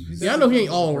issues. Yeah, I know he ain't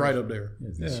all right up there.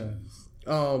 Yeah.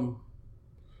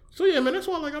 So yeah, man, that's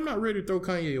why I'm not ready to throw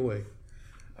Kanye away.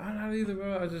 I'm not either,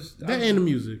 bro. And the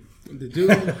music. The dude,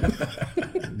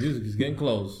 the music is getting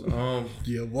close.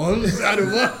 Yeah, boy.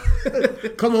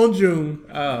 Come on, June.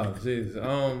 Oh,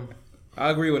 jeez. I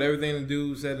agree with everything the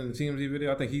dude said in the TMZ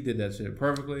video. I think he did that shit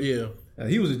perfectly. Yeah.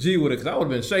 He was a G with it because I would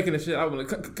have been shaking the shit. I would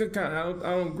have. I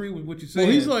don't agree with what you're saying.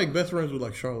 Well, he's like best friends with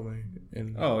Charlamagne.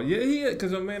 And yeah,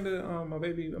 because Amanda, my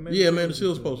baby, Amanda. Yeah, Amanda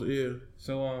Seales posted. Yeah.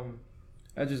 So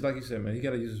I just like you said, man. He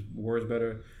got to use words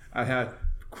better. I had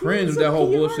cringe with that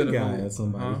whole bullshit guy.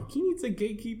 Somebody. He needs a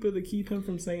gatekeeper to keep him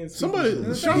from saying somebody.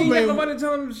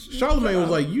 Charlamagne was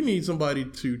like, you need somebody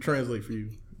to translate for you.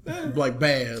 Like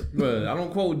bad. But I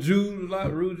don't quote Jude a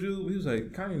lot, rude Jude. He was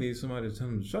like, Kanye needs somebody to tell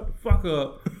him to shut the fuck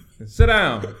up and sit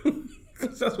down.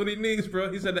 That's what he needs,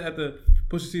 bro. He said that at the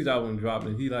Pusha T's album dropped,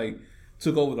 and he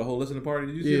took over the whole listening party.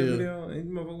 Did you see the video? And he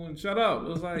motherfucker wouldn't shut up. It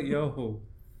was like, yo,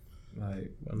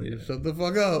 shut the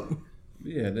fuck up.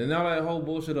 Yeah, then now that whole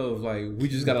bullshit of we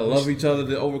just gotta love each other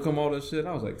to overcome all this shit.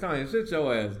 I was like, Kanye, sit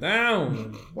your ass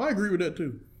down. Well, I agree with that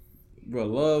too, bro.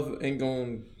 Love ain't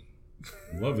going.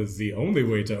 Love is the only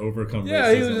way to overcome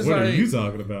racism. He was just what are you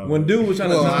talking about? When dude was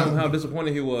trying to tell him how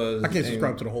disappointed he was. I can't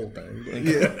subscribe to the whole thing.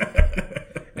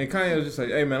 And Kanye was just like,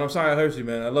 hey, man, I'm sorry I hurt you,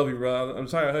 man. I love you, bro. I'm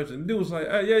sorry I hurt you. And dude was like,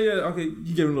 hey, yeah, okay.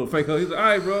 You gave him a little fake hug. He's like, all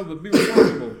right, bro, but be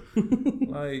responsible.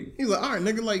 He's like, all right,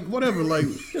 nigga, whatever.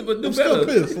 But do I'm still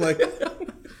pissed.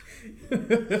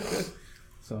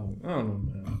 So, I don't know,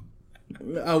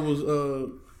 man. I was,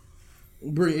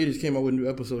 Brilliant Idiots came out with a new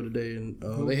episode today, and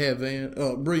they had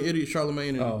Brilliant Idiot,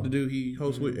 Charlamagne, and the dude he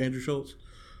hosts with, Andrew Schultz.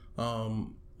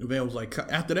 And Van was like,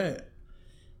 after that,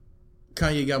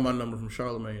 Kanye got my number from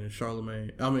Charlamagne, and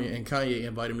Kanye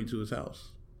invited me to his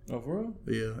house. Oh, for real?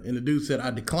 Yeah, and the dude said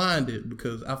I declined it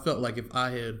because I felt like if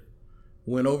I had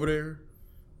went over there,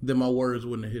 then my words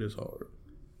wouldn't have hit as hard.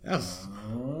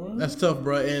 That's tough,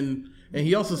 bro. And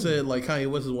he also said Kanye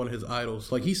West is one of his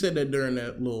idols. He said that during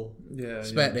that little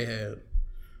spat they had.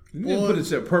 You put it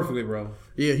shit perfectly, bro.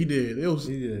 Yeah, he did. It was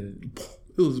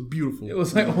beautiful. It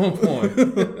was on point.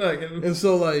 And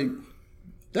so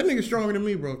that nigga's stronger than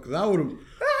me, bro. Because I would have.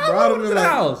 I went to the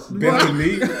house. Bent the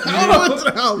knee. I went to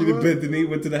the house. You done bent the knee,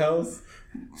 went to the house.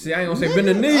 See, I ain't gonna say bend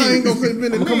the knee. I ain't gonna say bend the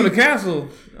knee. I'm coming to the castle.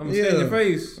 I'm gonna stay in your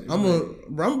face. I'm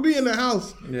gonna be in the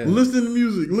house, listening to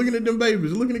music, looking at them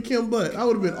babies, looking at Kim Butt. I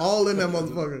would have been all in that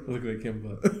motherfucker. Looking at Kim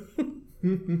Butt.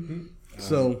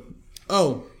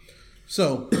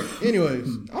 So, anyways,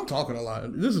 I'm talking a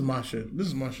lot. This is my shit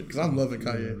because I'm loving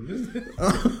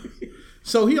Kanye.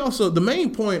 So he also, the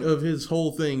main point of his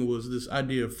whole thing was this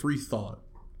idea of free thought.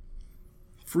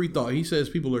 Free thought. He says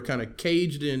people are kind of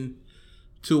caged in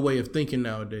to a way of thinking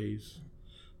nowadays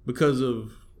because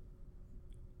of,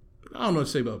 I don't know what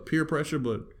to say about peer pressure,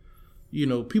 but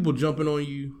people jumping on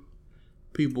you,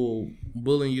 people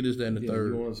bullying you, this, that, and the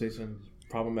third. You want to say something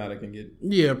problematic and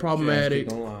get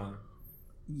problematic online.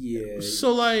 Yeah.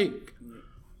 So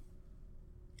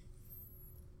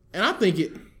and I think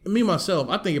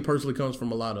I think it personally comes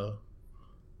from a lot of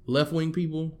left-wing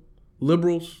people,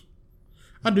 liberals.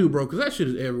 I do, bro, because that shit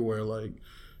is everywhere.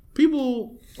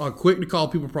 People are quick to call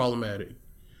people problematic.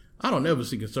 I don't ever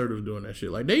see conservatives doing that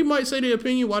shit. They might say their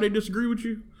opinion why they disagree with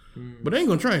you, but they ain't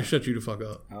gonna try and shut you the fuck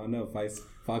up. I don't know.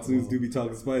 Fox News do be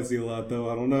talking spicy a lot, though.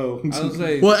 I don't know. I would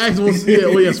say,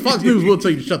 yes, Fox News will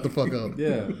tell you to shut the fuck up.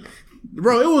 Yeah,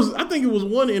 bro. I think it was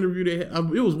one interview they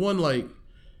had. It was one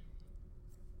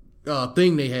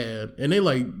thing they had, and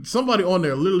they somebody on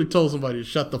there literally told somebody to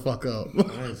shut the fuck up. I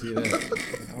didn't see that.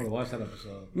 I want to watch that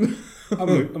episode. I'm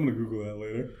gonna Google that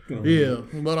later. Yeah,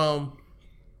 but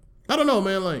I don't know,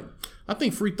 man. I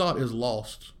think free thought is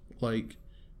lost. I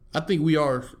think we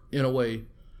are in a way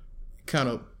kind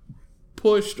of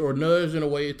pushed or nudged in a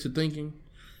way to thinking.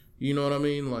 You know what I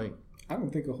mean? I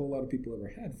don't think a whole lot of people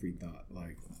ever had free thought.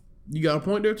 You got a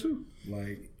point there too.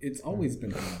 It's always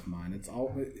been hive mind.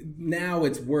 Now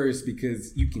it's worse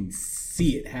because you can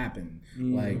see it happen.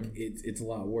 It's a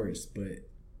lot worse. But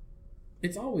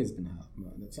It's always been hot.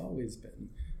 It's always been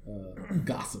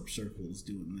gossip circles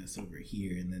doing this over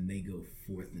here, and then they go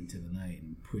forth into the night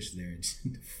and push their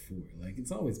agenda forward. Like,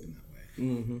 it's always been that way.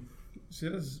 Mm-hmm. See,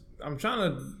 I'm trying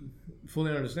to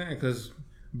fully understand, because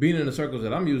being in the circles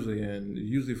that I'm usually in,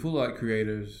 usually full of like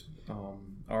creators,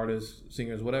 artists,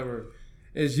 singers, whatever,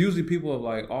 it's usually people of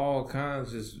like all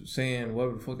kinds just saying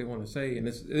whatever the fuck they want to say, and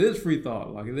it is free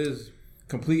thought. Like, it is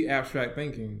complete abstract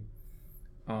thinking.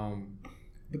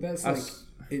 But that's like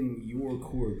in your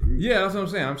core group. Yeah, that's what I'm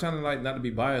saying. I'm trying to like not to be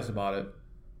biased about it,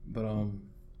 but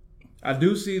I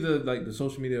do see the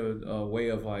social media way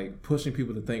of like pushing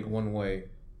people to think one way.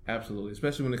 Absolutely,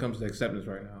 especially when it comes to acceptance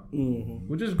right now,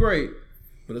 which is great.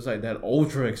 But it's like that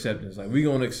ultra acceptance. Like, we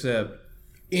gonna accept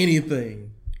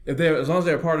anything as long as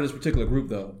they're a part of this particular group,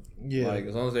 though. Yeah. Like,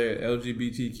 as long as they're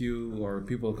LGBTQ or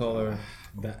people of color.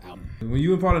 When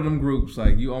you're part of them groups,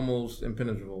 like, you almost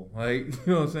impenetrable. Like,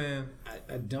 you know what I'm saying?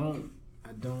 I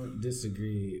don't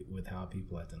disagree with how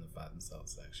people identify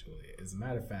themselves sexually. As a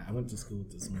matter of fact, I went to school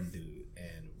with this one dude,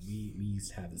 and we used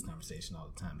to have this conversation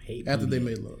all the time. Hate after PDA. They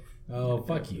made love. Oh,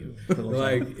 fuck you!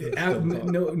 Like, no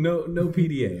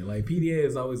PDA. Like, PDA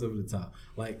is always over the top.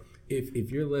 Like,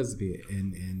 if you're lesbian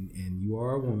and you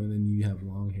are a woman and you have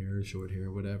long hair, short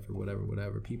hair,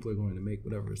 whatever, people are going to make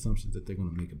whatever assumptions that they're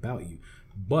going to make about you.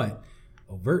 But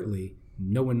overtly,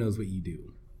 no one knows what you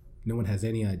do. No one has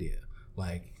any idea.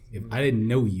 Like, if I didn't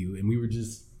know you and we were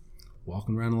just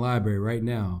walking around the library right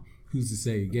now, who's to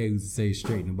say you're gay? Who's to say you're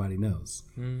straight? Nobody knows.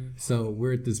 So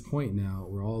we're at this point now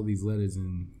where all these letters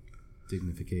and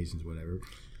dignifications, whatever.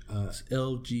 It's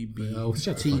LGBTQ. Oh,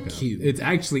 shut the fuck up. It's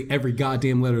actually every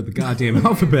goddamn letter of the goddamn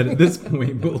alphabet at this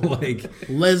point, but like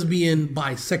lesbian,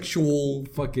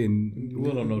 bisexual, fucking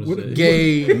we don't know this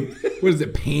gay. What is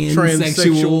it?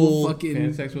 Pansexual. Fucking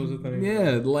pansexual is a thing.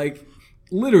 Yeah, like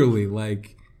literally,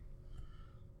 like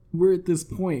we're at this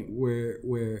point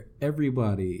where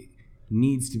everybody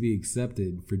needs to be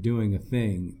accepted for doing a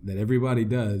thing that everybody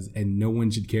does and no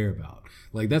one should care about.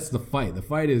 Like, that's the fight. The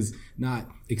fight is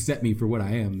not accept me for what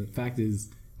I am. The fact is,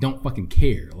 don't fucking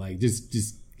care. Like,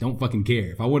 just don't fucking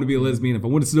care. If I want to be a lesbian, if I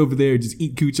want to sit over there, just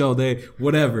eat cooch all day,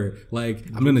 whatever. Like,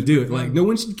 I'm gonna do it. Like, no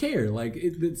one should care. Like,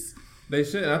 it's. They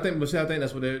should. I think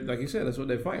that's what they're, like you said, that's what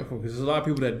they're fighting for. Because there's a lot of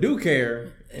people that do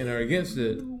care and are against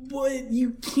it. But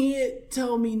you can't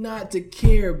tell me not to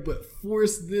care, but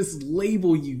force this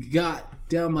label you got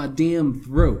down my damn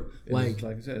throat. Like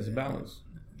I said, it's a balance.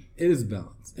 It is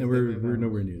balanced, and we're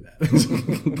nowhere near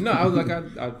that. No, I was like,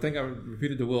 I think I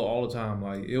repeated to Will all the time.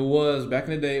 Like, it was back in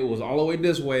the day, it was all the way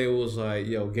this way. It was like,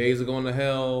 yo, gays are going to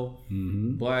hell,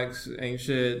 blacks ain't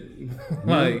shit,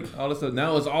 like all this stuff.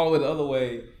 Now it's all the way the other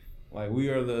way. Like, we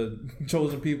are the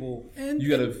chosen people. And you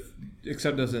gotta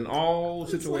accept us in all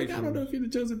situations. Like, I don't know if you're the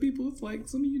chosen people. It's like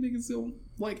some of you niggas don't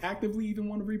like actively even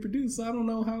want to reproduce. So I don't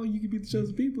know how you can be the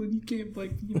chosen people and you can't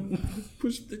like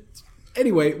push.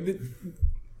 Anyway.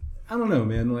 I don't know,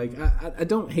 man. Like, I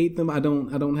don't hate them. I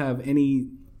don't have any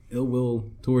ill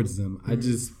will towards them. I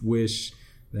just wish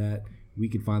that we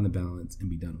could find the balance and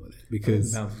be done with it,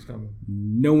 because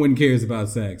no one cares about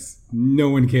sex. No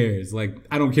one cares. Like,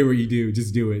 I don't care what you do.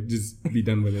 Just do it. Just be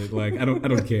done with it. Like, I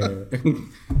don't care.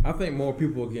 I think more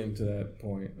people are getting to that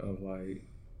point of like,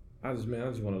 I just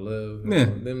want to live. Yeah. I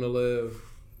want them to live.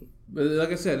 But like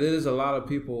I said, there is a lot of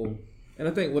people, and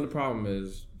I think what the problem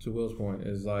is, to Will's point,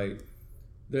 is like,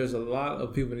 there's a lot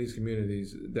of people in these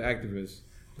communities, the activists,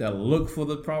 that look for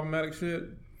the problematic shit.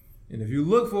 And if you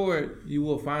look for it, you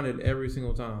will find it every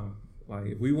single time. Like,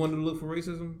 if we wanted to look for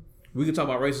racism, we could talk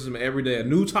about racism every day. A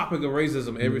new topic of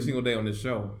racism every single day on this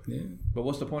show. Yeah. But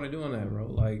what's the point of doing that, bro?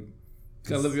 Like, you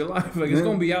gotta live your life. Like, it's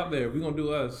gonna be out there. We're gonna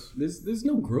do us. There's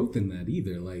no growth in that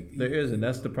either. Like, there isn't.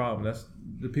 That's the problem. That's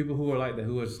the people who are like that,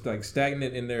 who are like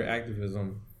stagnant in their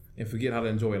activism and forget how to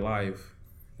enjoy life.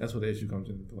 That's where the issue comes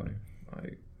into play.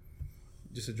 Like,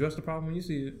 just address the problem when you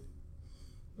see it.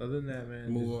 Other than that, man,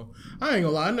 move on. I ain't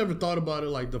gonna lie. I never thought about it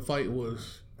like the fight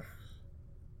was.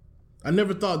 I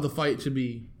never thought the fight should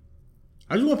be.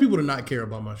 I just want people to not care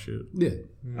about my shit. Yeah.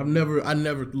 I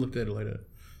never looked at it like that.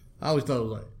 I always thought it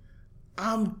was like,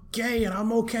 I'm gay and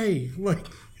I'm okay. Like,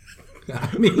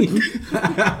 I mean,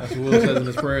 that's what Will says in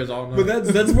his prayers all night. But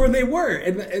that's where they were,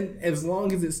 and as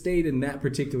long as it stayed in that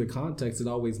particular context, it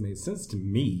always made sense to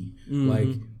me.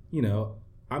 Like,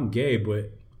 I'm gay,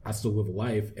 but I still live a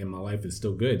life, and my life is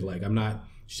still good. Like, I'm not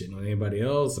shitting on anybody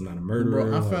else. I'm not a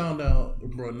murderer. Bro, I found out,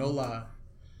 bro, no lie.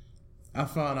 I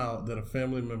found out that a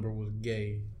family member was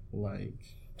gay, like,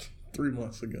 3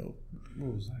 months ago. It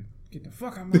was like, get the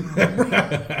fuck out of my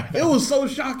house. It was so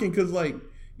shocking, because, like,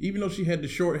 even though she had the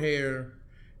short hair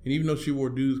And even though she wore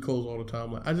dudes' clothes all the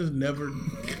time, like I just never knew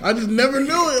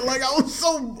it. Like I was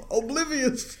so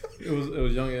oblivious. It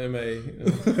was young M.A.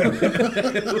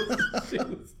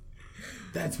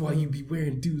 That's why you be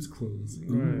wearing dudes' clothes.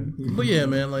 Right. But yeah,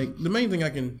 man, like the main thing I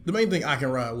can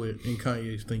ride with in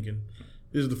Kanye's thinking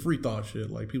is the free thought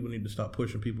shit. Like people need to stop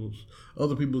pushing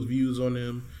other people's views on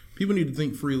them. People need to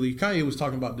think freely. Kanye was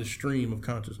talking about this stream of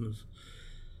consciousness.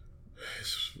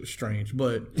 It's strange,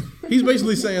 but he's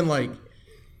basically saying like,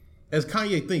 as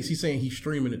Kanye thinks, he's saying he's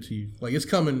streaming it to you. Like it's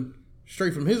coming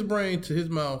straight from his brain to his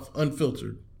mouth,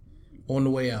 unfiltered, on the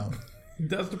way out.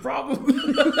 That's the problem.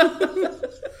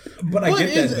 But I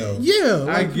get that though. Yeah,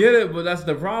 I get it, but that's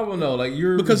the problem though. Like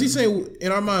because he's saying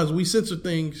in our minds we censor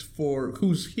things for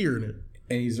who's hearing it.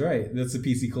 And he's right. That's the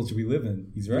PC culture we live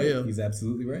in. He's right. Yeah. He's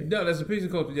absolutely right. No, that's a piece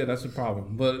of culture. Yeah, that's the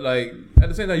problem. But like at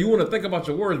the same time, you want to think about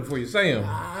your words before you say them.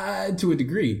 To a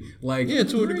degree. Like yeah,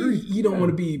 to a degree. You don't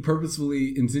want to be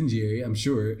purposefully incendiary, I'm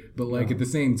sure. But like at the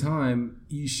same time,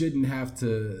 you shouldn't have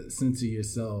to censor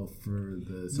yourself for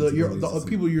the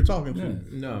people you're talking to.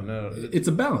 Yeah. No. It's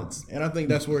a balance. And I think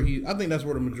that's where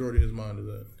the majority of his mind is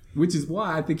at. Which is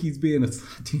why I think he's being a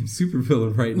damn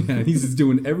supervillain right now. He's just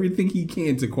doing everything he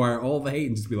can to acquire all the hate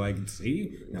and just be like,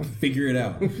 see, now figure it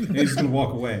out. And he's just going to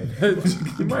walk away.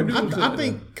 I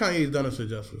think Kanye's done us a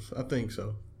justice. I think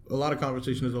so. A lot of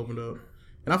conversation has opened up.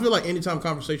 And I feel like anytime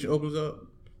conversation opens up,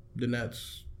 then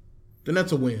that's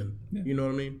a win. Yeah. You know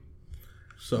what I mean?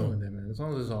 So, man. As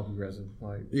long as it's all progressive.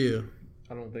 Like, yeah.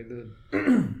 I don't think that...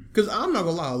 Because I'm not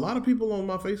going to lie, a lot of people on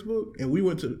my Facebook, and we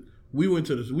went to this.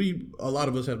 A lot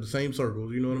of us have the same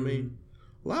circles. You know what I mean?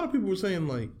 A lot of people were saying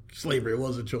like slavery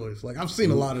was a choice. Like I've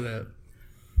seen a lot of that.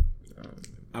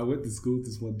 I went to school with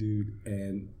this one dude,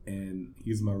 and he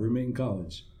was my roommate in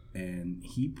college, and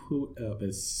he put up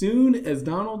as soon as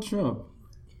Donald Trump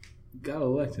got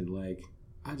elected, like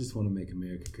I just want to make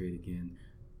America great again.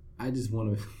 I just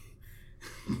want to.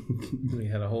 He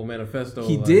had a whole manifesto.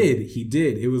 He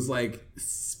did. It was like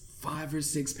 5 or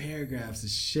 6 paragraphs of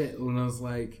shit, and I was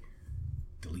like.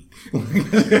 Delete.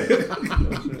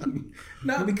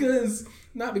 not because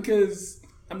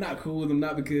I'm not cool with him,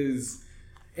 not because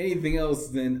anything else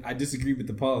than I disagree with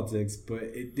the politics, but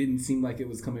it didn't seem like it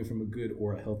was coming from a good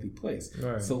or a healthy place.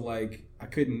 Right. So like I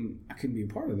couldn't be a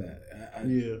part of that. I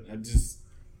just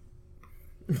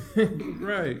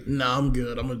right. Nah, I'm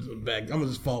good. I'm gonna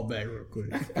just fall back real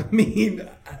quick. I mean,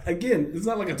 again, it's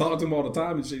not like I talk to him all the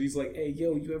time and shit. He's like, "Hey,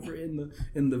 yo, you ever in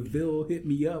the Ville? Hit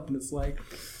me up." And it's like,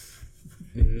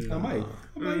 I might.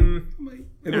 And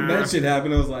then that shit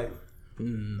happened. I was like,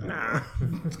 nah,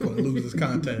 it's gonna lose his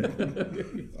contact.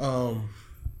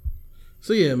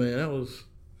 So yeah, man, that was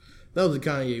a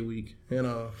Kanye week, and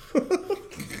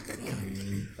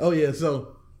oh yeah,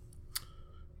 so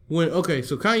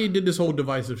Kanye did this whole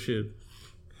divisive shit,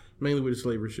 mainly with the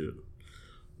slavery shit.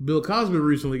 Bill Cosby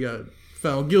recently got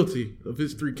found guilty of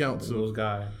his 3 counts of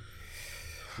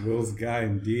Will's guy,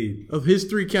 indeed. Of his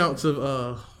 3 counts of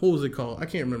what was it called? I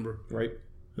can't remember. Rape?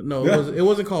 No, it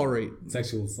wasn't called rape.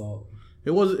 Sexual assault.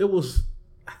 It was.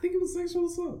 I think it was sexual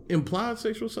assault. Implied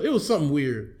sexual assault. It was something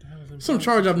weird. Some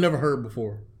charge I've never heard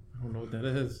before. I don't know what that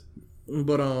is.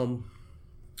 But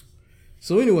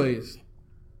so anyways,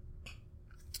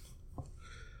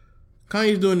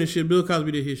 Kanye's doing this shit. Bill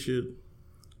Cosby did his shit.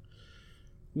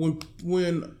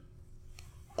 When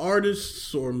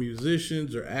artists or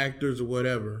musicians or actors or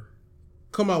whatever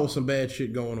come out with some bad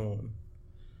shit going on,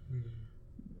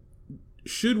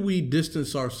 should we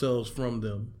distance ourselves from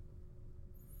them?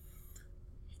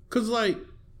 Because, like,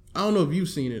 I don't know if you've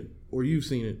seen it,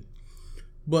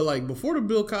 but, like, before the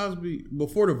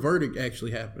verdict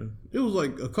actually happened, it was,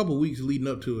 like, a couple weeks leading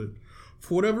up to it.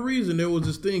 For whatever reason, there was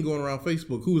this thing going around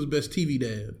Facebook. Who was the best TV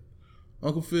dad?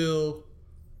 Uncle Phil,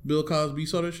 Bill Cosby. You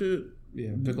saw that shit?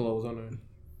 Yeah, Piccolo was on there.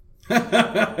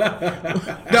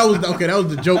 That was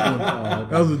the joke one.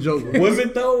 That was the joke one. Was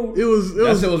it though? It was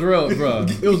real, bro.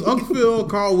 It was Uncle Phil,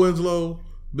 Carl Winslow,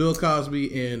 Bill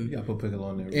Cosby, and you gotta put Piccolo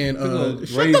on there. And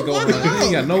Ray's going on. He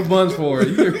ain't got no buns for it.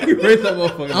 You raise that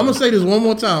motherfucker. I'm gonna say this one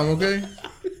more time, okay?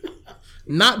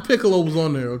 Not Piccolo was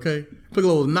on there, okay?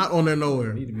 Piccolo was not on there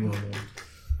nowhere. Need to be on there.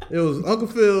 It was Uncle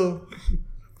Phil,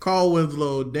 Carl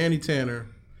Winslow, Danny Tanner,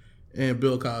 and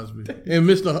Bill Cosby, and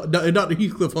Dr.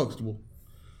 Heathcliff Huxtable.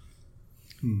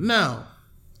 Now,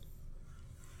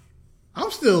 I'm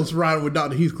still riding with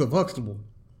Dr. Heathcliff Huxtable.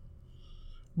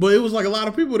 But it was like a lot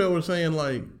of people that were saying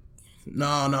like,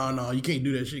 no, you can't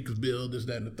do that shit because Bill, this,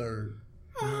 that, and the third.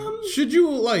 Should you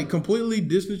like completely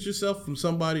distance yourself from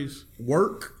somebody's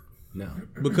work? No.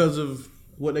 Because of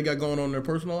what they got going on in their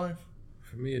personal life?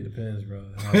 For me, it depends, bro.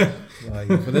 Like,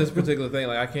 for this particular thing,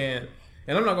 like I can't.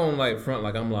 And I'm not gonna like front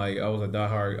like I was a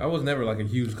diehard. I was never like a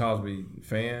huge Cosby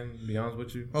fan. To be honest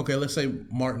with you. Okay, let's say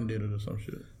Martin did it or some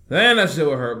shit. Man, that shit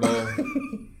would hurt, bro.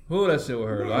 Who that shit would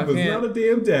hurt? I can't. Not a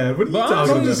damn dad. What are you talking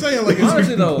about? I'm just saying, like,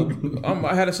 honestly though,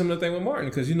 I had a similar thing with Martin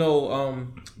because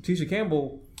Tisha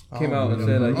Campbell came out and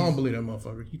said, like, I don't believe that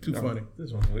motherfucker. He too funny.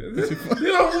 This one's weird. You're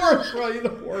the worst, bro. You're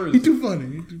the worst. He too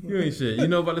funny. You ain't shit. You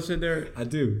know about the shit there? I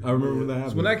do. I remember when that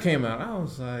happened. So when that came out, I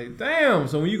was like, damn.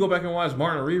 So when you go back and watch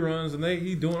Martin reruns and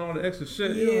he doing all the extra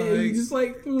shit, you just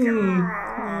like,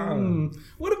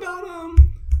 What about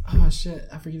oh shit,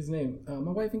 I forget his name.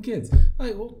 My wife and kids.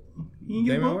 Like, well, you can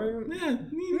get yeah,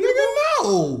 nigga,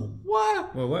 no.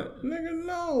 What? What? Nigga,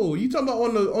 no. You talking about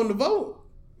on the vote?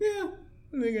 Yeah.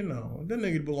 Nigga, no. That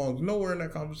nigga belongs nowhere in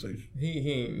that conversation. He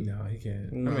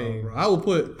can't. No, I mean, bro. I would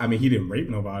put. I mean, he didn't rape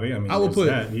nobody. I mean,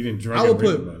 he didn't drug. I would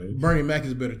put Bernie Mac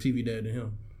is a better TV dad than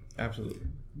him. Absolutely.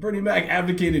 Bernie Mac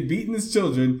advocated beating his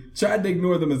children, tried to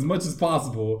ignore them as much as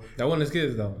possible. That wasn't his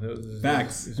kids, though.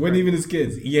 Facts. Wasn't even his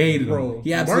kids. He hated them.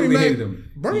 He absolutely hated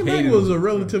them. Bernie Mac was a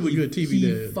relatively good TV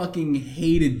dad. He fucking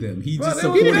hated them. He just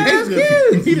supported his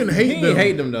kids. He didn't hate them. He didn't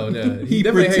hate them, though. Yeah. He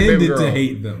pretended to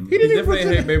hate them. He definitely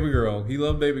hated Baby Girl. He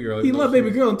loved Baby Girl. He loved Baby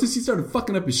Girl until she started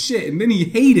fucking up his shit, and then he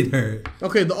hated her.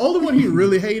 Okay, the only one he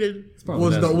really hated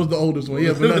was the oldest one.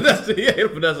 Yeah, Vanessa. He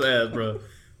hated Vanessa's ass, bro.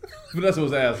 Vanessa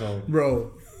was asshole,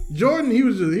 bro. Jordan, he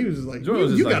was just like,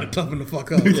 you gotta toughen the fuck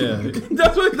up. Yeah,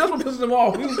 that's what pissed him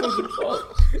off. He was supposed to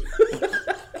fuck.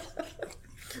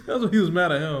 That's what he was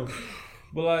mad at him.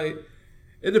 But like,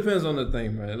 it depends on the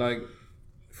thing, man. Like,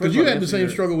 because you had the same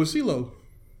struggle with CeeLo.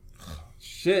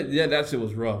 Shit, yeah, that shit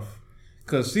was rough.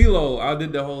 Cause CeeLo, I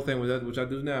did the whole thing with that, which I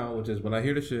do now, which is when I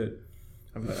hear the shit,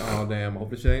 I'm like, oh damn, I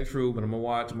hope this shit ain't true, but I'm gonna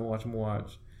watch.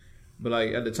 But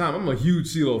like at the time, I'm a huge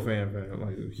CeeLo fan. I'm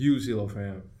like a huge CeeLo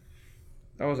fan.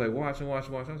 I was like watch. I was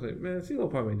like, man, CeeLo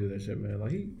probably ain't do that shit, man. Like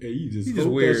he's just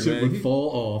weird, that shit man. Would fall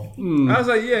off. I was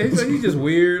like, yeah, he's just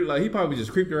weird. Like he probably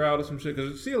just creeped her out or some shit.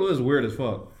 Because CeeLo is weird as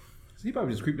fuck. So he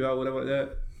probably just creeped her out, whatever like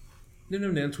that. Then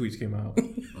them damn tweets came out.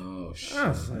 Oh shit! I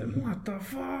was like, what the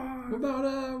fuck? What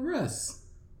about Russ?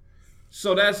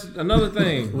 So that's another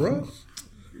thing.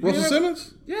 Russell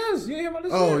Simmons? Yes, you ain't hear about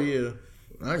this? Oh yeah.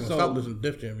 I ain't gonna stop listening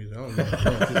to Def Jam music. I don't know.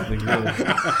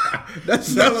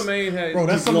 That's Charlamagne had. Bro,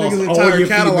 that's some nigga's entire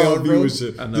catalog, bro.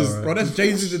 I know, right? Bro, that's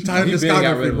Jay-Z's entire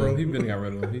discography, bro. He been got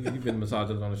rid of him. He been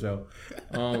massaging on the show.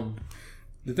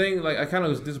 The thing, like, I kind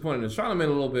of was disappointed in Charlamagne a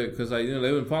little bit because, like, they've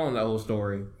been following that whole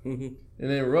story, and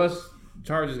then Russ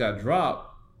charges got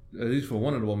dropped, at least for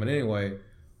one of the women anyway.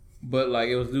 But like,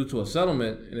 it was due to a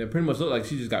settlement, and it pretty much looked like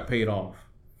she just got paid off.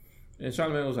 And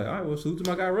Charlamagne was like, all right, well, salute to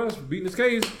my guy Russ for beating his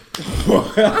case.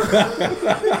 But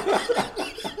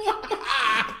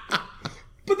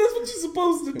that's what you're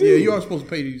supposed to do. Yeah, you are supposed to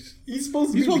pay these. You're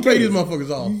supposed to pay these motherfuckers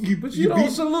off. But you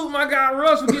don't salute my guy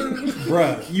Russ for getting...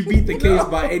 Bruh, you beat the case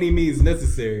by any means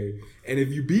necessary. And if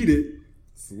you beat it,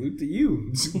 salute to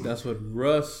you. That's what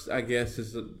Russ, I guess,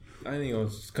 is... I ain't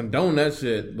gonna condone that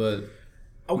shit, but...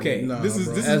 Okay, this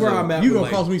is where I'm at. You gonna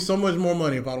cost me so much more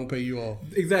money if I don't pay you off.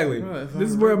 Exactly. This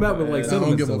is where I'm at with like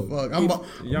settlement. I don't give a fuck.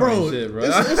 Bro, shit, bro.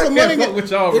 It's a money game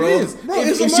with y'all, bro. It is, bro.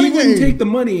 If she wouldn't take the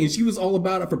money and she was all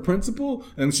about it for principle,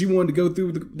 and she wanted to go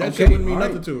through with that shit wouldn't mean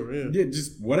nothing to her. Yeah,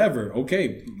 just whatever.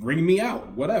 Okay, bring me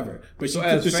out, whatever. But so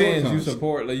as fans, you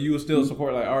support, like you would still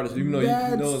support like artists, even though you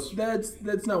know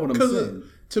that's not what I'm saying.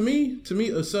 To me,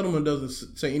 a settlement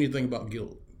doesn't say anything about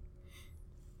guilt.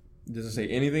 Does it say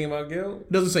anything about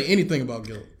guilt? Doesn't say anything about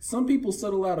guilt. Some people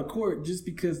settle out of court just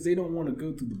because they don't want to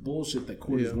go through the bullshit that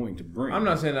court is going to bring. I'm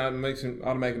not saying that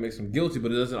automatically makes them guilty,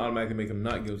 but it doesn't automatically make them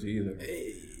not guilty either.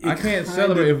 I can't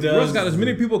celebrate. If Russ got as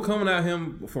many people coming at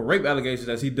him for rape allegations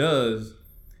as he does,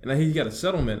 and that he got a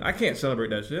settlement, I can't celebrate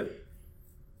that shit.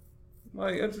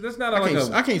 Like that's not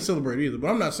I can't celebrate either, but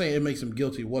I'm not saying it makes him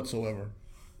guilty whatsoever.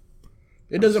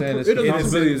 It doesn't. It doesn't.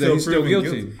 Possibility that he's still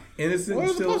guilty. Innocent. Well,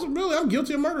 there's a possibility. I'm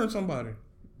guilty of murdering somebody.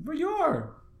 But you are.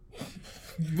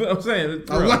 But I'm saying.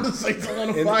 I was about to say something on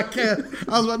the podcast.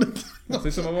 I was about to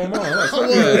say something about my mom.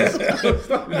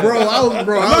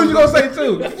 Bro, I know what you gonna say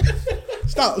too.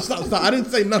 Stop. I didn't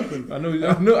say nothing. I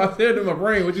knew. I said in my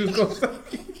brain what you was gonna say.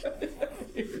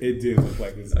 It did look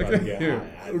like it was about to get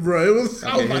high. Bro, it was.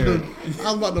 I was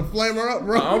about to flame her up,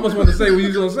 bro. I almost wanted to say what you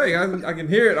was gonna say. I can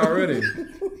hear it already.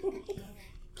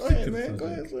 Go ahead, man. Go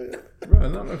ahead, say it. Bro,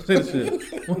 I'm not saying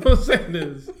shit. What I'm saying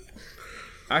is,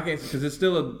 I can't, because it's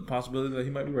still a possibility that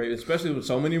he might be raped, especially with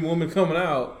so many women coming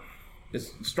out.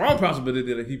 It's a strong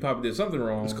possibility that he probably did something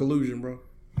wrong. It's collusion, bro.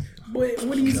 But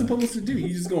what are you supposed to do?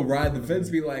 You just gonna ride the fence,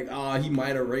 be like, he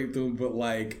might have raped him, but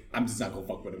like, I'm just not gonna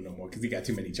fuck with him no more because he got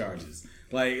too many charges.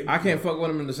 Like, I can't fuck with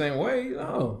him in the same way.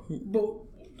 No.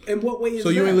 But in what way is so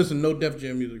that? you ain't listen to no Def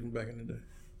Jam music from back in the day?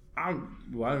 I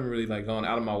haven't really like gone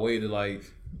out of my way to like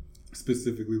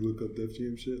specifically look up Def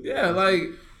Jam shit. Yeah, like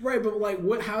right, but like,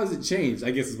 what? How has it changed?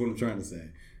 I guess is what I'm trying to say.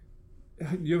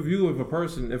 Your view of a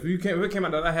person, if it came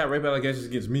out that I had rape allegations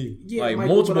against me, yeah, like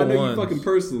Michael, multiple but I know ones. You fucking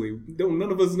personally,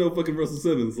 none of us know fucking Russell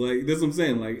Simmons. Like that's what I'm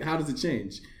saying. Like, how does it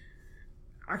change?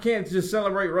 I can't just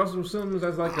celebrate Russell Simmons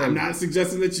as like. I'm not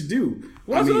suggesting that you do.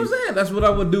 Well, that's what I'm saying. That's what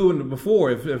I would do before.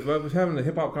 If I was having a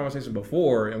hip hop conversation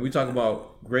before, and we talk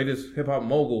about greatest hip hop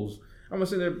moguls, I'm gonna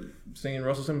sit there singing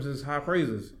Russell Simmons' high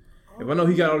praises. If I know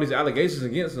he got all these allegations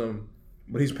against him,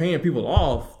 but he's paying people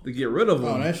off to get rid of him.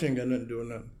 Oh, that shit ain't got nothing to do with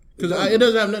nothing. Because it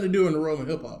doesn't have nothing to do in the realm of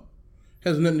hip hop. It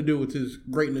has nothing to do with his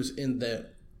greatness in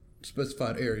that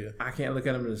specified area. I can't look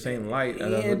at him in the same light.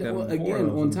 And again,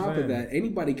 on top of that,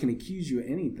 anybody can accuse you of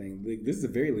anything. Like, this is a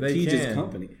very litigious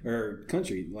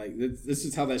country. Like this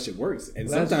is how that shit works. And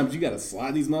sometimes you got to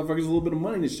slide these motherfuckers a little bit of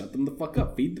money to shut them the fuck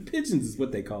up. Feed the pigeons is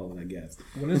what they call it, I guess.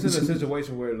 When it's in a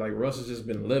situation where like Russell's just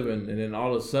been living, and then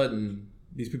all of a sudden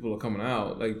these people are coming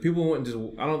out. Like people wouldn't just.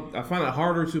 I find it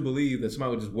harder to believe that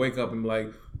somebody would just wake up and be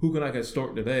like, "Who can I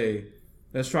extort today?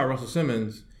 Let's try Russell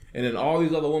Simmons." And then all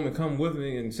these other women come with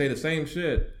me and say the same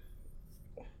shit.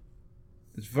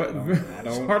 It's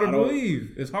harder to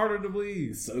believe. It's harder to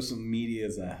believe. Social media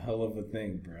is a hell of a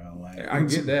thing, bro. Like, I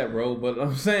get that, bro. But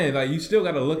I'm saying, like, you still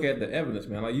got to look at the evidence,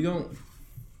 man. Like, you don't.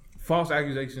 False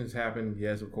accusations happen,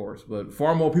 yes, of course. But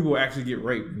far more people actually get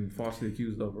raped than falsely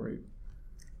accused of rape.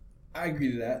 I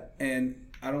agree to that. And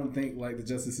I don't think, like, the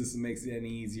justice system makes it any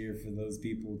easier for those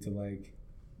people to, like,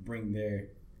 bring their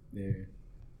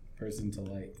person to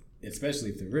light,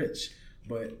 especially if they're rich.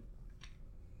 But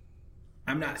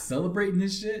I'm not celebrating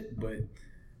this shit, but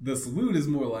the salute is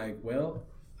more like, well,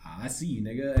 I see you,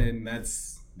 nigga, and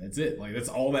that's it. Like, that's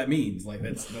all that means. Like,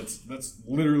 that's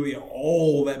literally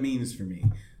all that means for me.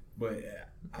 But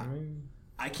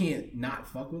I can't not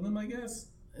fuck with him, I guess.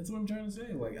 That's what I'm trying to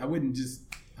say. Like, I wouldn't just.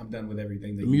 I'm done with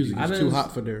everything. The music is too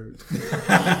hot for there.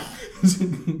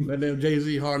 That damn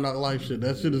Jay-Z Hard Knock Life shit.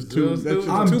 That shit is too.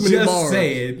 I'm too many bars.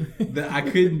 Saying that I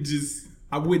couldn't just.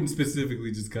 I wouldn't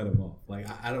specifically just cut him off. Like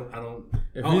I don't.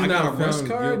 If he's not a rush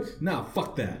card, nah,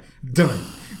 fuck that. Done.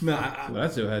 Nah,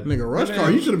 that's it. Nigga, rush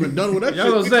card. You should have been done with that. I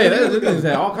was gonna say that things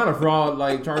had all kind of fraud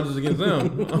like charges against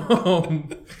them.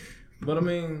 But I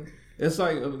mean, it's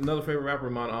like another favorite rapper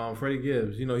of mine, Freddie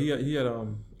Gibbs. You know, he had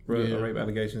rape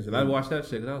allegations, and I watched that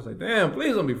shit because I was like, damn,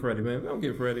 please don't be Freddie, man. Don't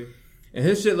get Freddie. And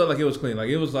his shit looked like it was clean. Like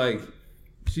it was like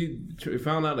she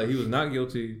found out that he was not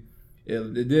guilty.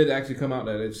 It did actually come out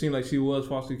that it seemed like she was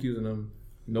falsely accusing him.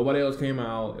 Nobody else came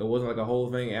out. It wasn't like a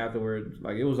whole thing afterward.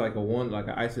 Like it was like an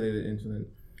isolated incident.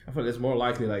 I feel like it's more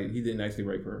likely like he didn't actually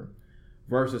rape her,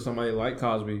 versus somebody like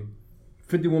Cosby,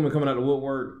 50 women coming out of the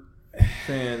woodwork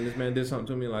saying this man did something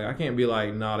to me. Like I can't be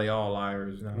like, nah, they all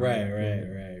liars. Nah, right.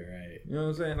 You know what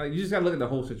I'm saying? Like you just gotta look at the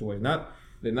whole situation.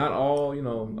 They're not all, you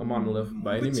know, a monolith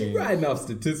by any means. But you riding off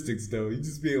statistics though. You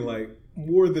just being like,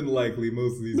 more than likely,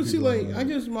 most of these. But see, like, I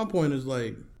guess my point is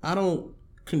like, I don't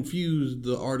confuse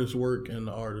the artist's work and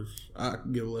the artist. I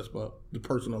could give less about the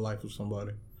personal life of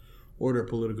somebody or their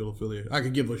political affiliate. I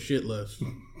could give a shit less.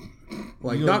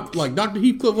 Like Dr.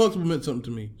 Heathcliff Huxtable meant something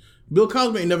to me. Bill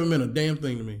Cosby ain't never meant a damn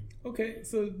thing to me. Okay,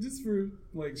 so just for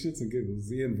like shits and giggles,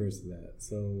 the inverse of that.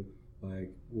 So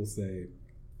like we'll say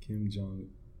Kim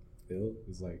Jong-il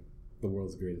is like the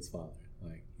world's greatest father.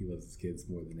 Like, he loves his kids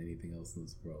more than anything else in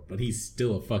this world. But he's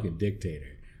still a fucking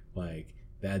dictator. Like,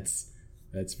 that's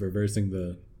reversing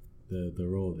the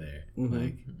role there. Mm-hmm.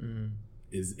 Like,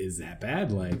 is that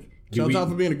bad? Like, shout out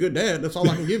for being a good dad. That's all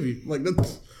I can give you. Like,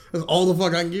 that's all the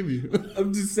fuck I can give you.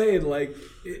 I'm just saying, like,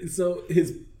 so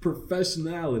his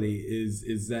professionality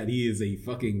is that he is a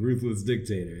fucking ruthless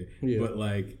dictator. Yeah. But,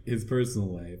 like, his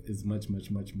personal life is much,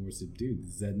 much, much more subdued.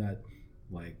 Does that not,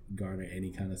 like, garner any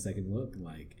kind of second look?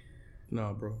 Like,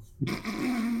 nah, bro.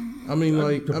 I mean,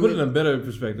 like... To put it in a better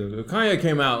perspective, if Kanye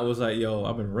came out and was like, yo,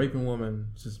 I've been raping women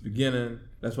since the beginning.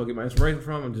 That's where I get my inspiration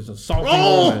from. I'm just assaulting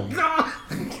women. God!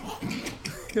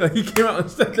 Like, he came out and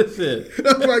said this shit.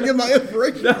 That's where I get my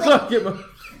inspiration That's where I get my...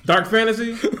 Dark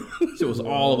Fantasy? Shit was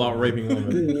all about raping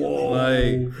women. Whoa.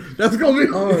 Like... That's gonna be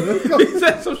hard. He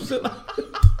said some shit like...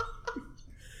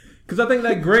 Because I think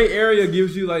that gray area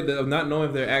gives you, like, the not knowing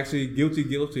if they're actually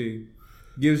guilty...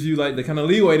 gives you like the kind of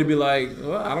leeway to be like,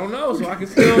 well, I don't know, so I can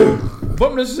still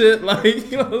bump this shit. Like,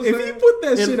 you know, what I'm saying? You put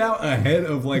that shit out ahead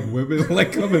of like women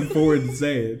like coming forward and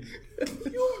saying,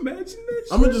 can you imagine that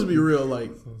shit? I'm gonna just be real,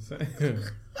 like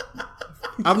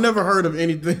I've never heard of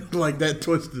anything like that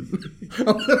twisted.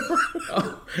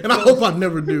 And I hope I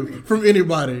never do from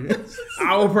anybody.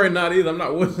 I would pray not either. I'm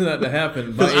not wishing that to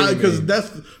happen.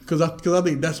 Because I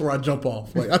think that's where I jump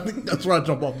off. Like I think that's where I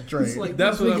jump off the train. It's like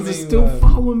that's what I mean. Are still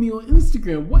following me on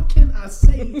Instagram. What can I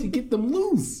say to get them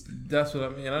loose? That's what I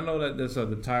mean. I know that there's the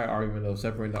entire argument of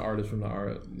separating the artist from the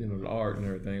art, the art and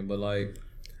everything. But like,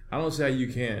 I don't see how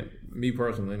you can't. Me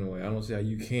personally, anyway, I don't see how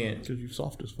you can't. Because you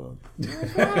soft as fuck.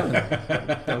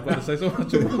 I was about to say so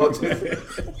much about it.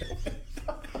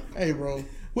 Hey, bro.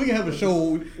 We can have a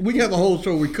show. We can have a whole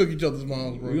show where we cook each other's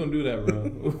moms, bro. We're gonna do that,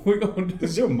 bro. We're gonna do.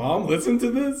 Does your mom listen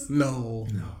to this? No.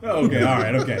 Oh, okay, all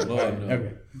right, okay. Lord, no.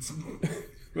 Okay.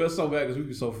 Well, it's so bad because we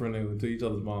be so friendly to each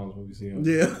other's moms when we see them.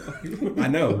 Yeah. I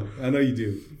know you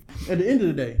do. At the end of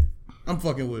the day, I'm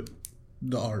fucking with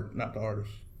the art, not the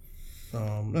artist.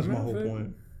 That's my whole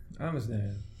point. I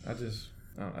understand. I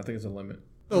think it's a limit.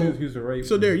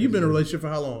 So Derek, you've been in a relationship for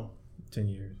how long? 10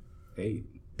 years. 8.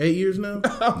 8 years now?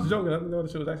 I was joking. I didn't know the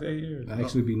show was actually 8 years. I'll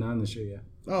actually be 9 this year, yeah.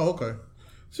 Oh, okay.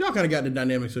 So y'all kind of got the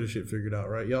dynamics of the shit figured out,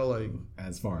 right? Y'all like,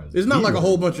 as far as it's not like a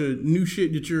whole bunch of new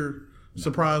shit that you're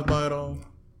surprised by at all.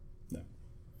 No,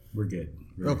 we're good.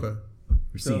 Okay.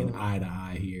 We're seeing eye to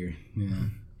eye here. Yeah,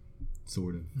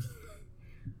 sort of.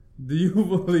 Do you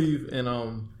believe in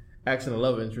action and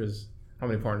love interest? How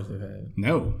many partners they've had?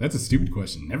 No, that's a stupid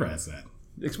question. Never ask that.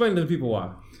 Explain to the people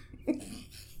why.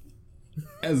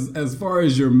 As far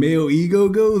as your male ego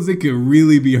goes, it could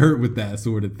really be hurt with that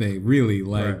sort of thing. Really,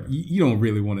 like right. you don't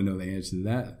really want to know the answer to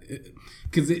that,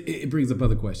 because it brings up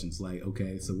other questions. Like,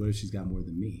 okay, so what if she's got more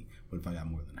than me? What if I got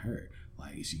more than her?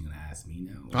 Like, is she gonna ask me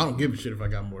now? I don't give a shit if I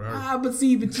got more than her. But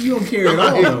you don't care at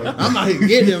all. I'm not here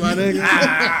getting it, my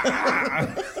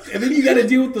nigga. And then you got to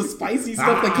deal with the spicy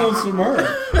stuff that comes from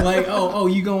her. Like, oh,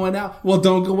 you going out? Well,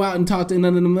 don't go out and talk to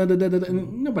none of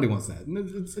them. Nobody wants that.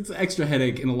 It's an extra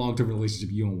headache in a long-term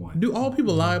relationship you don't want. Do all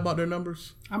people lie about their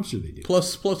numbers? I'm sure they do.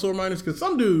 Plus or minus? Because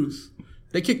some dudes,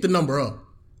 they kick the number up.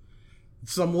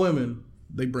 Some women,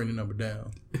 they bring the number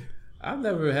down. I've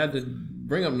never had to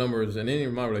bring up numbers in any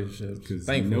of my relationships. Because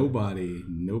thankfully,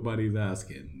 nobody's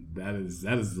asking. That is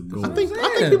the goal. I think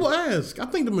people ask. I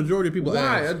think the majority of people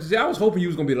ask. I was hoping you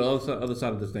was gonna be the other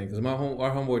side of this thing because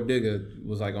our homeboy Digger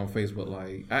was like on Facebook.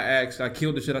 Like I asked, I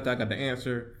killed the shit. I thought I got the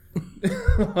answer.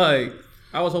 Like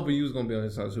I was hoping you was gonna be on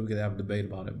this side so we could have a debate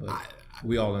about it. But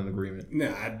we all in agreement.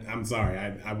 No, I'm sorry.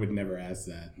 I would never ask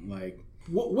that. Like,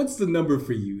 what's the number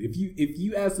for you? If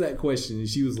you asked that question and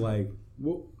she was like,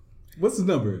 what's the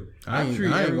number? I ain't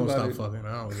gonna stop fucking.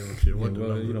 I don't give a shit what the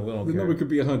number. We don't the care. number could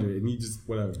be 100, and you just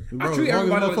whatever. I treat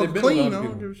everybody like they've been with 100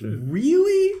 people. Give a shit.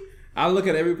 Really? I look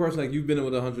at every person like you've been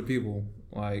with 100 people,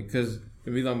 like because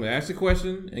if I'm gonna ask a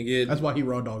question and get. That's why he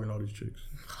raw dogging all these chicks.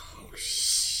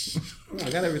 I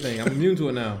got everything. I'm immune to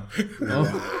it now. Either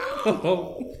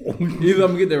I'm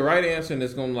gonna get the right answer and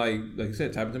it's gonna like you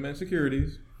said, type into my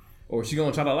insecurities, or she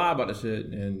gonna try to lie about the shit.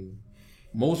 And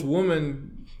most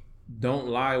women don't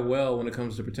lie well when it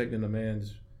comes to protecting a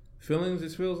man's feelings.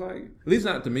 It feels like, at least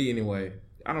not to me anyway.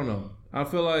 I don't know. I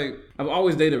feel like I've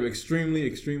always dated extremely,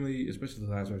 especially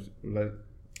the last one,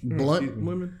 Blunt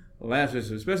women.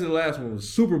 Especially the last one was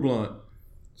super blunt,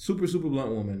 super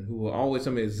blunt woman who will always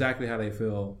tell me exactly how they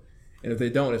feel. And if they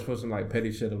don't, it's for some like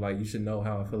petty shit of like, you should know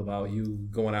how I feel about you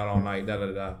going out all night, da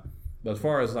da da. But as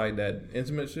far as like that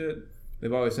intimate shit,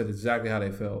 they've always said exactly how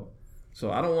they felt. So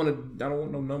I don't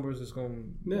want no numbers that's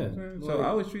going. Yeah. So I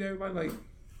always treat everybody like,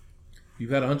 you've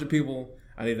had 100 people.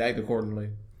 I need to act accordingly.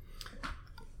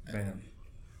 Bam.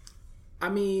 I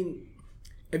mean,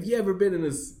 have you ever been in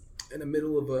the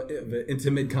middle of an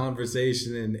intimate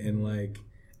conversation and like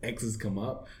exes come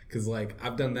up? Because like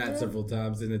I've done that several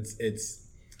times, and it's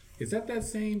is that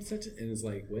same such? And it's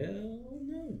like, well,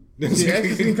 no. The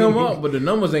exes can come up, but the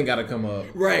numbers ain't got to come up.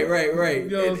 Right. You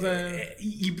know what I'm saying?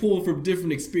 You pull from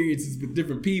different experiences with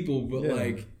different people, but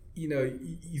like, you know,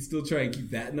 you still try and keep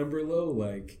that number low,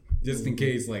 like just in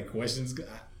case like questions.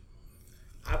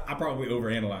 I probably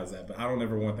overanalyze that, but I don't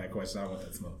ever want that question. I want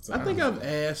that smoke. So I think I've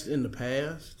asked in the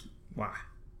past. Why?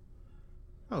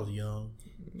 I was young.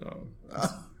 No.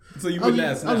 So you wouldn't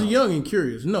ask now? I was young and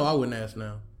curious. No, I wouldn't ask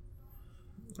now.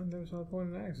 I never saw the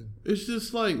point in asking. It's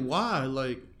just like, why?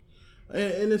 Like,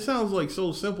 and it sounds like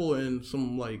so simple and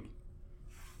some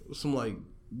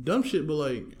dumb shit, but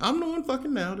like, I'm the one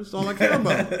fucking now. That's all I care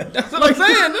about. That's what I'm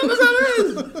saying. That's what it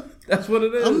is. That's what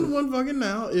it is. I'm the one fucking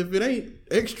now. If it ain't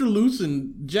extra loose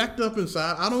and jacked up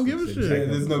inside, I don't give a shit.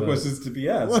 There's no questions to be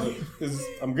asked. Like,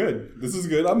 I'm good. This is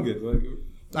good. I'm good. Like,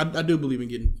 I do believe in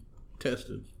getting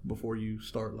tested before you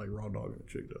start like raw dogging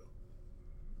a chick though.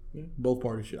 Yeah. Both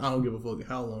parties shit. I don't give a fuck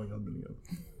how long y'all been together.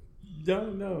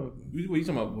 No. What you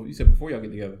talking about? You said before y'all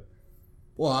get together.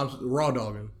 Well, I'm raw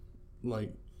dogging.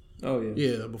 Like, oh yeah,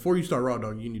 yeah. Before you start raw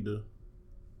dogging, you need to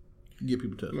get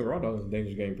people tested. I mean, raw dogging is a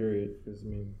dangerous game. Period.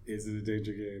 Is it a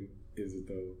danger game? Is it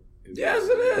though? Yes,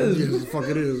 it is. Yes, the fuck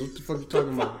it is. What the fuck you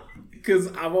talking about?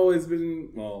 Because I've always been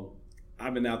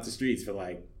I've been out the streets for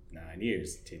like 9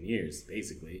 years, 10 years,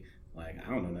 basically. Like, I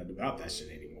don't know nothing about that shit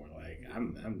anymore. Like,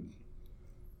 I'm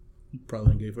You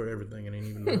probably gave her everything and ain't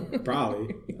even know.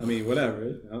 probably. I mean,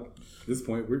 whatever. At this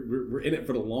point, we're in it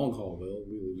for the long haul, Will.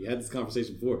 We had this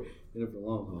conversation before. In it for the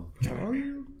long haul. Are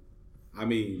you? I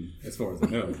mean, as far as I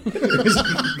know.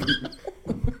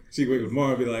 She wake up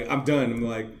tomorrow and be like, I'm done. I'm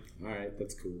like, all right,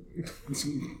 that's cool.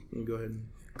 Go ahead and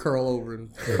curl over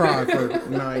and cry for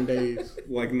 9 days.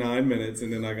 Like 9 minutes,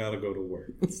 and then I gotta go to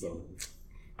work. So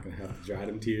I'm gonna have to dry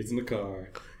them tears in the car.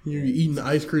 You're eating the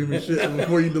ice cream and shit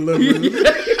before you deliver it.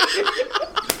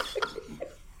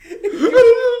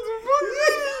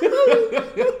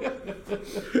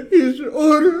 Here's your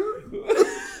order.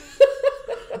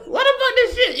 What about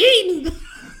this shit eating?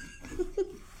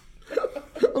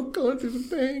 I'm going through some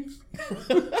things.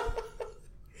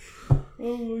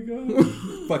 Oh my god!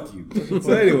 Fuck you.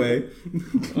 So anyway,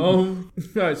 all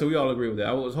right. So we all agree with that.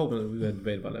 I was hoping that we had a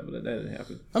debate about that, but that didn't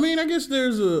happen. I mean, I guess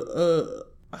there's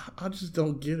I just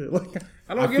don't get it. Like,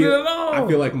 I don't get it at all. I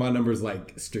feel like my number's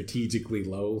like strategically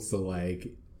low, so like,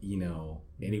 you know,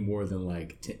 any more than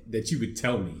like that you would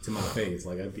tell me to my face.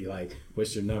 Like, I'd be like,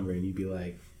 "What's your number?" And you'd be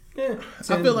like, 10,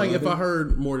 I feel like 11. if I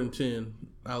heard more than 10,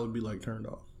 I would be like turned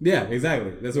off. Yeah,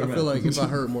 exactly. That's what I feel like if I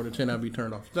heard more than 10, I'd be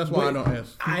turned off. That's why I don't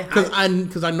ask.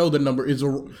 Because I know the number is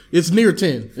it's near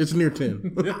 10. It's near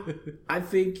 10. I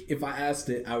think if I asked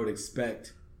it, I would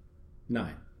expect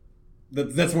 9.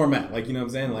 That's where I'm at. Like, you know what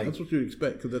I'm saying? Like, that's what you'd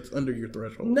expect because that's under your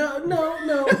threshold.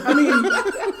 No.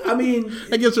 I mean,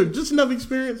 I guess her just enough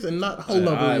experience and not whole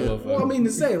number. Well, I mean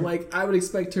to say, like, I would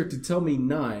expect her to tell me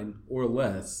 9 or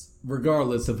less,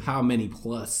 regardless of how many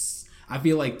plus. I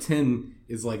feel like 10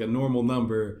 is like a normal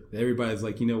number that everybody's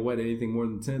like, you know what? Anything more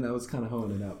than 10, I was kind of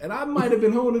honing it up, and I might have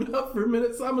been honing it up for a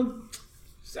minute. So I'm a.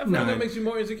 That makes you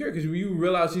more insecure because when you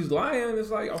realize she's lying, it's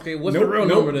like, okay, what's the real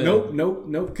number then?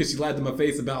 Nope. Because she lied to my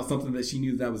face about something that she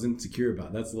knew that I was insecure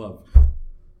about. That's love.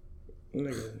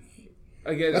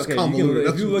 I guess that's okay. convoluted.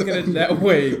 If you look at it that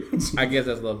way, I guess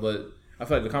that's love. But I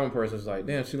feel like the common person is like,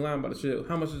 damn, she lying about the shit.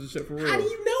 How much is the shit for real? How do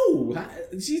you know?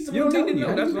 She's the one telling you.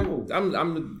 Know. That's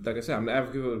I'm like I said, I'm the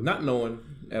advocate of not knowing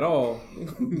at all.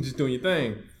 Just doing your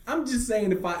thing. I'm just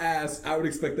saying, if I asked, I would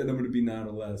expect that number to be 9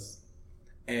 or less.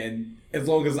 And as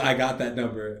long as I got that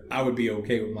number, I would be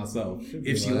okay with myself.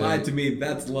 If she lied to me,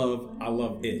 that's love. I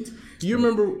love it. You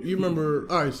remember?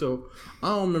 All right, so I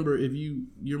don't remember if you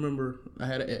remember. I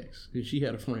had an ex, and she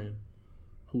had a friend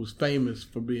who was famous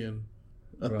for being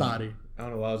a thotty. I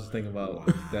don't know what I was just thinking about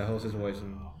that whole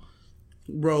situation.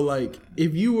 Bro, like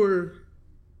if you were,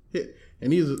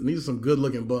 and these are some good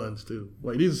looking buns too.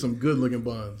 Like these are some good looking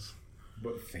buns.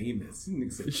 But famous.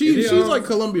 She's like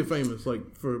Columbia famous,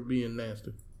 like for being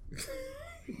nasty.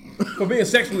 For being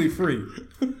sexually free.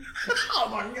 Oh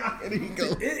my god, here you go.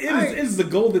 It is the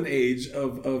golden age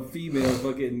of female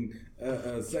fucking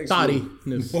sexual...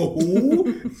 Thottiness. Oh,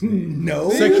 no.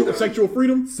 Sexual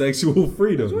freedom? Sexual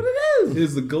freedom. That's what it is. It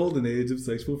is the golden age of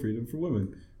sexual freedom for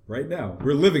women. Right now.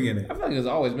 We're living in it. I feel like it's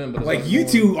always been. But like you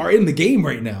two are in the game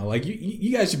right now. Like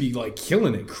you guys should be like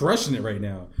killing it, crushing it right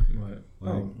now. Right.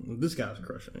 Like, this guy's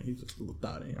crushing it. He's just a little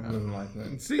thotty. I'm living like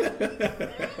that. See?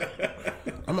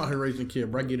 I'm out here raising a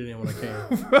kid, bro. I get it in when I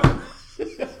can.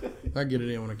 I get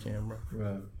it in when I can, bro.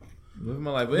 Right. Living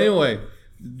my life. But anyway,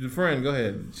 the friend, go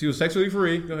ahead. She was sexually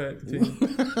free. Go ahead. Continue.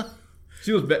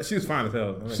 She was fine as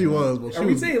hell. She was. But Are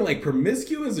we saying like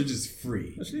promiscuous or just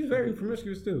free? She's very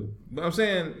promiscuous too. But I'm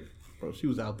saying, bro, she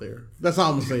was out there. That's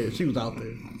all I'm gonna say. She was out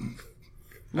there.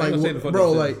 Like,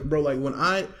 like when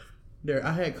I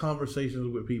had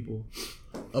conversations with people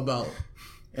about,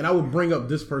 and I would bring up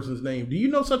this person's name. Do you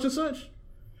know such and such? And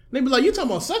they'd be like, "You talking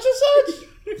about such and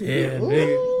such?" Yeah,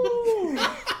 nigga.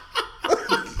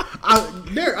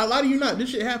 I lie to you not. This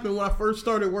shit happened when I first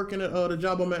started working at the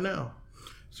job I'm at now.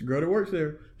 It's a girl that works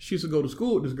there. She used to go to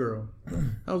school with this girl.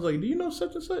 I was like, "Do you know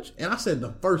such and such?" And I said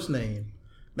the first name.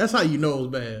 That's how you know it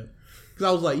was bad. Because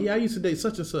I was like, "Yeah, I used to date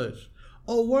such and such."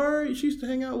 Oh, word? She used to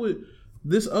hang out with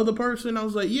this other person. I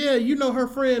was like, "Yeah, you know her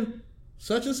friend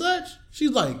such and such?"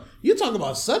 She's like, "You talking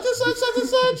about such and such, such and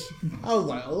such?" I was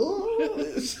like, "Oh."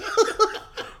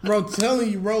 Bro, I'm telling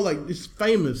you, bro, like, it's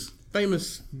famous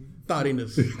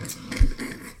thottiness.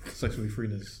 Sexually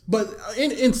freeness. But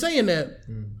in saying that,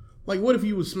 like, what if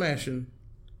you was smashing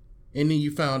and then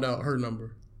you found out her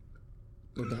number?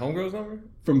 With the homegirl's number?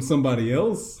 From somebody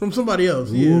else? From somebody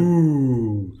else, yeah.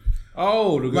 Ooh.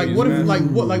 Oh, like what if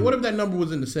what if that number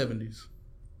was in the 70s?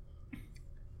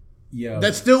 Yeah.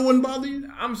 That still wouldn't bother you?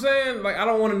 I'm saying, like, I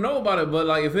don't want to know about it, but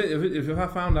like if I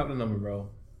found out the number, bro.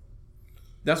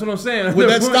 That's what I'm saying. Would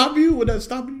that stop you? Would that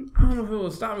stop you? I don't know if it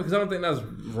would stop me because I don't think that's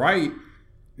right.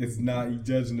 It's not, you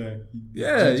judging her.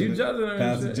 You judging her.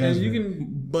 And you can.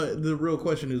 But the real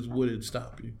question is, would it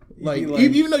stop you? Like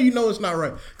even though you know it's not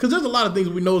right, because there's a lot of things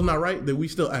we know is not right that we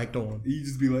still act on. You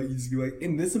just be like,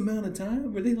 in this amount of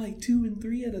time, were they like 2 and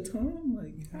 3 at a time?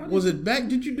 Like, was it back?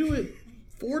 Did you do it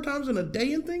 4 times in a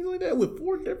day and things like that with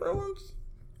 4 different ones?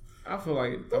 I feel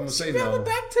like I'm gonna say no.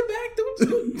 Back to back, don't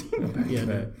you?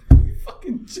 Yeah, You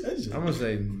fucking judging. I'm gonna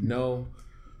say no.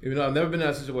 Even though I've never been in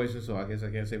that situation, so I guess I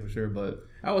can't say for sure. But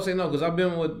I would say no because I've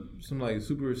been with some like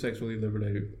super sexually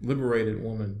liberated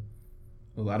woman.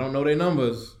 Well, I don't know their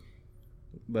numbers,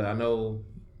 but I know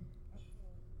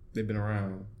they've been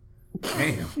around.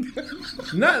 Damn.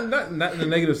 not in a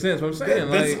negative sense. But I'm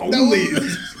saying That's like only.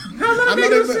 how's that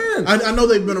negative sense? I know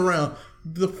they've been around.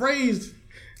 The phrase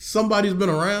 "somebody's been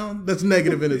around" that's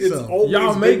negative in itself.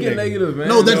 Y'all make it negative, man.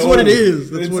 No, that's what it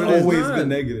is. That's it's what it is. always been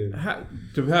negative.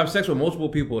 To have sex with multiple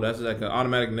people, that's like an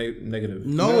automatic negative.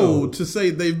 No, to say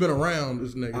they've been around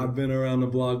is negative. I've been around the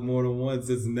block more than once.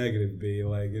 It's negative, B.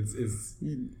 Like it's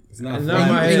not. And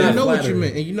and you know what you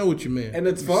meant. And you know what you meant. And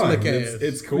it's fine. Slick ass.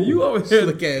 It's cool. You over here,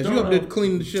 slick ass. You up there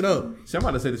cleaning the shit up. See, I'm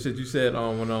about to say the shit you said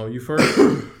when you first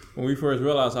when we first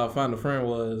realized how fine the friend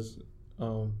was.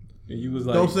 And you was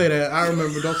like, "Don't say that." I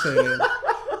remember. Don't say that.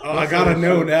 Oh, I gotta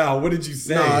know now. What did you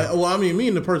say? Nah, well, I mean, me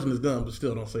and the person is done, but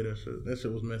still, don't say that shit. That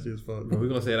shit was messy as fuck. we're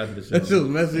gonna say it after the show. That shit was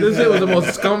messy. This shit was the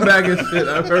most scumbaggest shit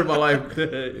I've heard in my life.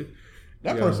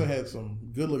 That person had some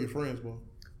good-looking friends, boy.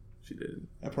 She did.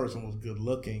 That person was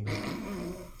good-looking.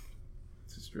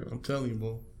 This is true. I'm telling you,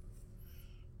 boy.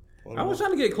 I was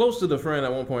trying to get close to the friend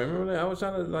at one point. Remember that? I was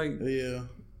trying to yeah,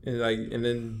 and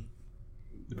then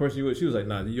the person you with, she was like,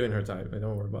 "Nah, you ain't her type. Like,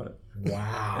 don't worry about it."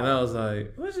 Wow. And I was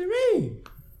like, "What does it mean?"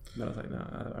 And I was like,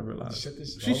 "Nah, I realized."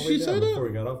 She said that before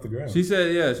we got off the ground. She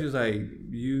said, "Yeah." She was like,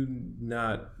 "You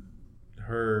not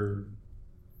her."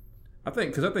 I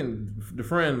think the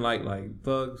friend like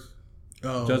thugs,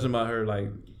 judging by her like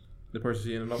the person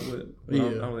she ended up with. Yeah.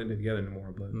 I don't think they're together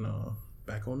anymore, but no,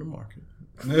 back on the market.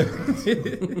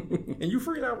 And you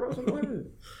freaked out, bro.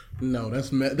 No, that's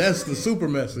the super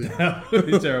messy.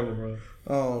 It's terrible, bro.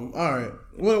 All right,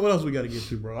 what else we got to get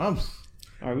to, bro? All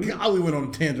right, God, we went on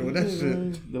a tangent with that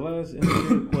shit. The last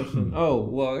question. Oh,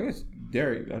 well, I guess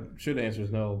Derek, I should answer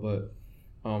is no, but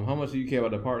how much do you care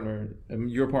about the partner,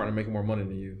 your partner making more money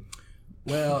than you?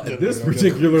 Well, at this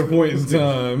particular point in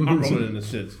time, I'm rolling in the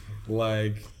shit.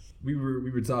 Like we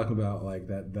were talking about like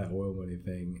that oil money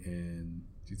thing, and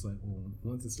she's like, well,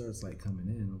 once it starts like coming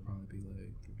in, it'll probably be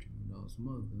like $13 a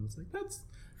month, and it's like that's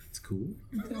cool.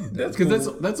 That's because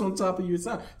cool. that's on top of your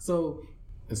salary. So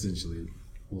essentially,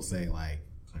 we'll say like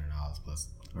 $100 plus,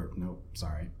 or no,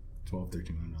 sorry,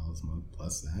 $1,200-$1,300 a month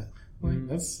plus that. Like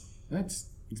that's.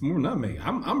 It's more than I make.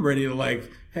 I'm ready to like,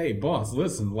 hey boss,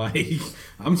 listen, like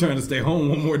I'm trying to stay home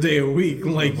one more day a week.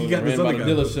 Like you got this other guy.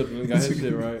 Dealership and got his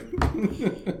shit right.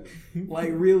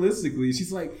 Like realistically,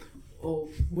 she's like, oh,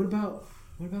 what about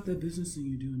that business thing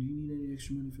you're doing? Do you need any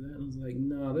extra money for that? And I was like,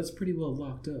 no, that's pretty well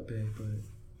locked up, babe, but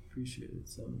appreciate it.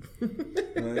 So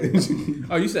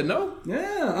oh, you said no?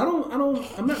 Yeah,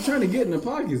 I'm not trying to get in the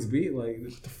pockets, beat like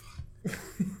what the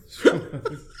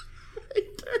fuck.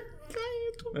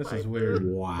 That's just weird.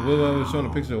 Wow. Willow was showing a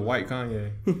picture of white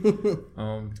Kanye.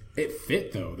 It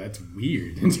fit though. That's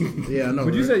weird. Yeah, I know.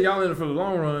 But you said y'all in it for the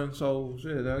long run, so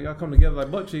shit, y'all come together like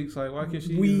butt cheeks. Like, why can't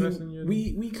she invest in your?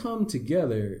 We come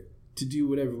together to do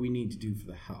whatever we need to do for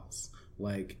the house.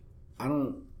 Like, I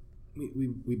don't.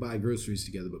 We buy groceries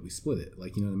together, but we split it.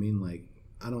 Like, you know what I mean? Like,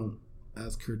 I don't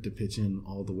ask her to pitch in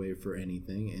all the way for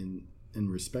anything, and in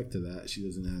respect to that, she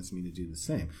doesn't ask me to do the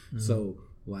same. Mm-hmm. So,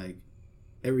 like,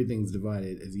 everything's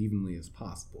divided as evenly as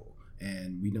possible,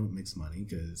 and we don't mix money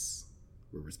because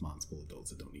we're responsible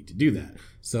adults that don't need to do that.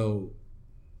 So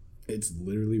it's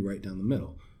literally right down the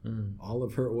middle. All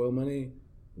of her oil money,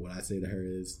 what I say to her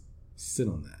is sit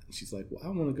on that. And she's like, well, I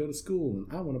want to go to school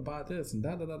and I want to buy this and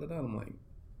da-da-da-da-da. I'm like,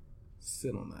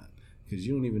 sit on that, because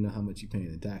you don't even know how much you're paying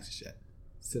in taxes yet.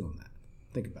 Sit on that.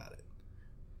 Think about it.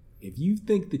 If you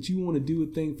think that you want to do a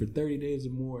thing for 30 days or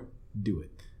more, do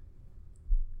it.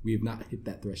 We have not hit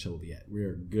that threshold yet. We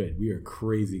are good. We are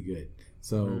crazy good.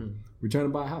 So we're trying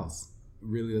to buy a house.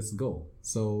 Really, that's the goal.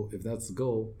 So if that's the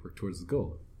goal, work towards the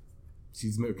goal.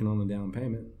 She's working on the down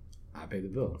payment. I pay the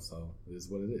bill, so it is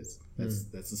what it is.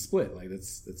 That's a split. Like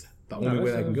that's the only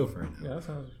way I can go for it now. Yeah, that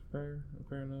sounds fair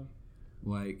enough.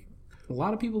 Like a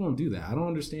lot of people don't do that. I don't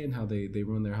understand how they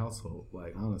run their household.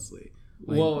 Like honestly,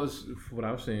 Well, it's, what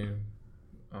I've seen,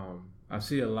 I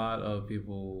see a lot of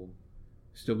people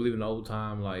still believe in the old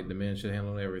time, like the men should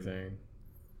handle everything.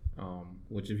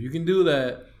 Which if you can do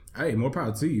that, hey, more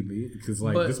power to you, B. Because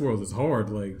like this world is hard.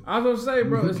 Like I was gonna say,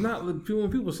 bro, it's not when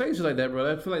people say shit like that,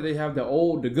 bro. I feel like they have the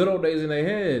good old days in their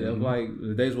head of like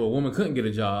the days where a woman couldn't get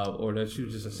a job or that she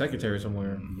was just a secretary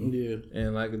somewhere. Yeah,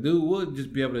 and like a dude would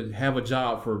just be able to have a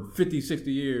job for 50,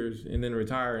 60 years and then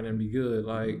retire and then be good.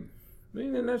 Like,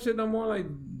 man, and that shit no more. Like,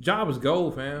 job is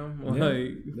gold, fam. Like,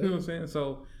 you know what I'm saying?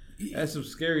 So that's some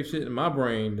scary shit in my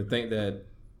brain to think that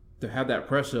to have that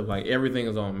pressure of like everything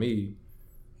is on me.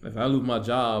 If I lose my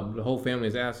job, the whole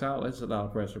family's ass out. That's a lot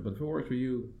of pressure. But if it works for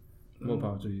you, more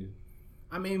power to you.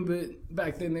 I mean, but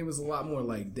back then there was a lot more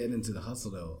like dead into the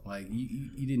hustle though. Like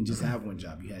you didn't just have one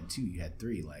job; you had two, you had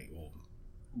three. Like, well,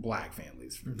 black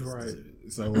families, right?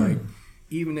 So like,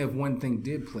 even if one thing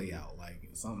did play out, like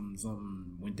something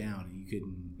went down and you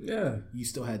couldn't, you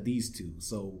still had these two.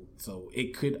 So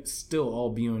it could still all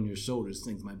be on your shoulders.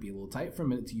 Things might be a little tight for a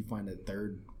minute till you find that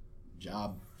third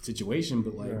job situation,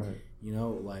 but like. Right. You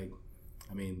know, like,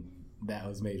 I mean, that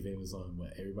was made famous on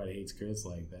what Everybody Hates Chris.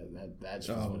 Like that just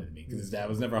was funny to me because his dad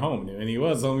was never home, and he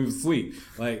was home. He was asleep.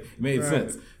 Like, it made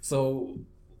sense. So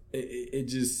it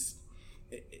just,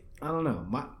 I don't know.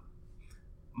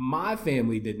 My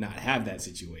family did not have that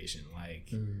situation.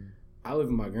 Like, I live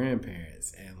with my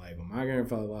grandparents, and like when my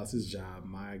grandfather lost his job,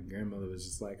 my grandmother was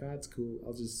just like, "Oh, it's cool.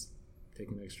 I'll just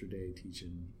take an extra day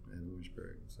teaching at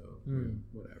Orangeburg." So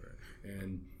whatever,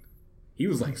 and. He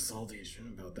was like salty as shit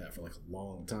about that for like a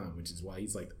long time, which is why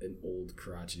he's like an old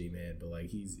crotchety man. But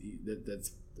like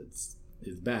that's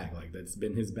his bag. Like that's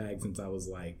been his bag since I was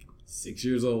like 6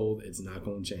 years old. It's not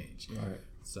going to change. Right.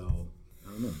 So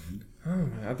I don't know,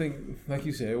 man. I think, like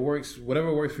you said, it works.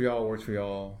 Whatever works for y'all works for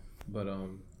y'all. But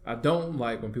I don't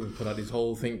like when people put out these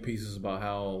whole think pieces about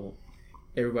how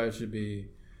everybody should be,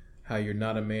 how you're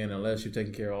not a man unless you're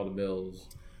taking care of all the bills.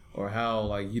 Or how,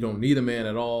 like, you don't need a man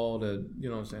at all to, you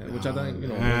know what I'm saying? Which I think, you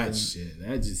know. That shit.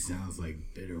 That just sounds like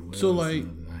bitter will. So, like.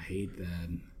 I hate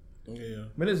that. Yeah.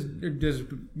 But it's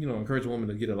just, you know, encourage women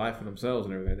to get a life for themselves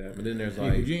and everything like that. But then there's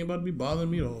like. You ain't about to be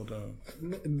bothering me the whole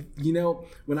time. You know,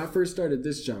 when I first started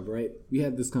this job, right, we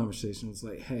had this conversation. It's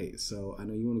like, hey, so I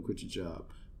know you want to quit your job.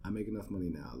 I make enough money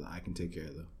now that I can take care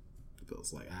of the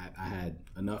bills. Like, I had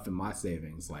enough in my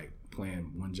savings, like,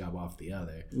 playing one job off the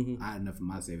other. I had enough in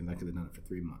my savings. I could have done it for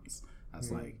 3 months. I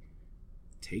was like,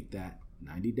 take that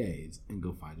 90 days and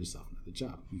go find yourself another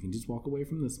job. You can just walk away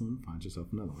from this one, find yourself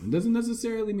another one. It doesn't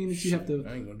necessarily mean that you have to.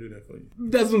 I ain't gonna do that for you.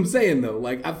 That's what I'm saying, though.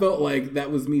 Like, I felt like that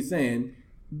was me saying,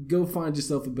 go find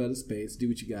yourself a better space, do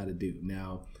what you got to do.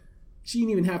 Now, she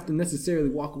didn't even have to necessarily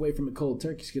walk away from it cold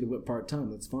turkey. She could have went part-time.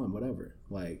 That's fine, whatever.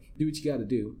 Like, do what you got to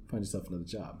do, find yourself another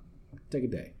job. Take a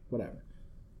day, whatever.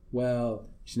 Well,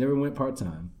 she never went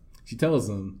part-time. She tells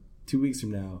him 2 weeks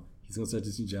from now, he's going to start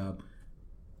this new job.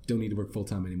 Don't need to work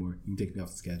full-time anymore. You can take me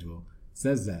off the schedule.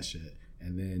 Says that shit.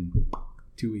 And then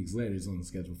 2 weeks later, he's on the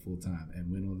schedule full-time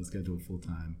and went on the schedule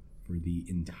full-time for the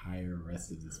entire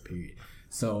rest of this period.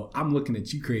 So I'm looking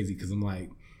at you crazy because I'm like,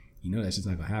 you know that shit's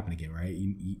not going to happen again, right?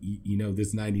 You know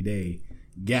this 90-day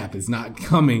gap is not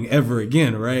coming ever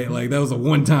again, right? Like, that was a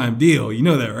one-time deal. You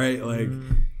know that, right? Like,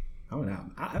 I went out.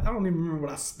 I don't even remember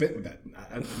what I spent with that.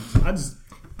 I just...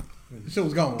 The shit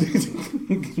was gone.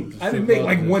 I didn't make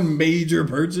like one major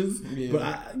purchase,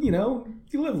 but you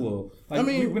live a little. Like, I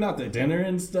mean, we went out to dinner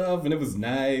and stuff, and it was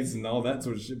nice and all that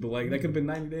sort of shit. But like, that could have been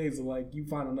 90 days of like you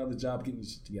find another job, getting your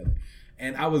shit together.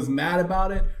 And I was mad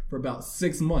about it for about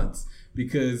 6 months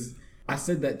because I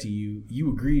said that to you.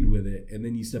 You agreed with it, and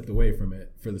then you stepped away from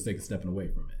it for the sake of stepping away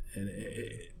from it. And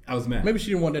I was mad. Maybe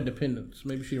she didn't want that dependence.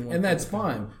 Maybe she didn't want. And that's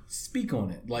fine. Speak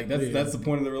on it. Like that's the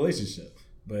point of the relationship.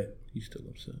 But you still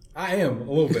upset. I am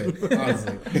a little bit,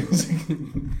 honestly.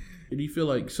 Do you feel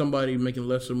like somebody making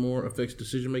less or more affects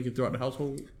decision making throughout the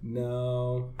household?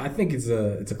 No, I think it's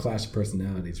a clash of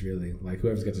personalities. Really, like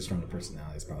whoever's got the stronger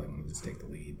personality is probably going to just take the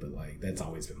lead. But like that's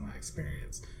always been my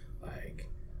experience. Like,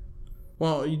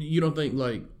 well, you don't think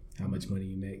like how much money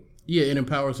you make? Yeah, it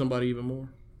empowers somebody even more.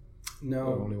 No,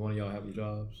 or only one of y'all having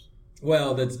jobs.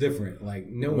 Well, that's different. Like,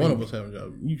 no one of us having a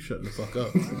job. You shutting the fuck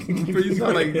up. You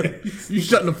sound like you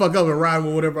shutting the fuck up and riding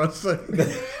with whatever I say.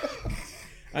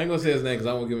 I ain't gonna say his name because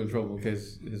I won't give him trouble in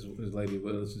case his lady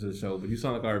will listen to the show. But you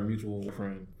sound like our mutual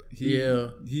friend.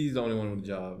 He's the only one with a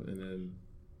job, and then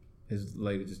his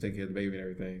lady just take care of the baby and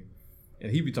everything.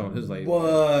 And he be talking his like,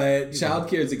 but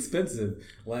childcare is expensive.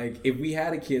 Like, if we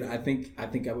had a kid, I think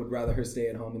I would rather her stay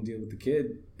at home and deal with the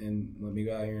kid and let me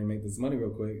go out here and make this money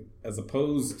real quick, as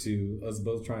opposed to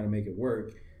trying to make it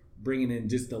work, bringing in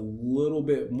just a little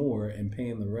bit more and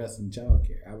paying the rest in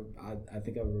childcare. I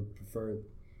think I would prefer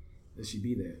that she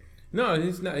be there. No,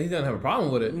 he's not. He doesn't have a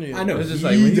problem with it. Yeah. I know. It's just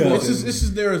like when he walks in, this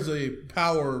is there is a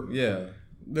power. yeah.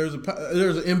 There's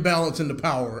an imbalance in the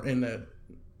power in that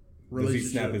relationship.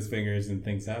 Does he snap his fingers and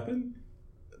things happen?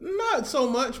 Not so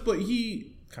much, but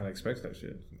he kind of expects that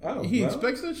shit. Oh, he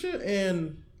expects that shit,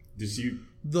 and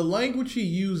the language he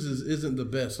uses isn't the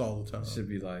best all the time. It should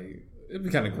be like, it'd be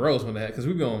kind of gross when that, because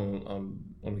we be on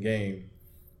the game.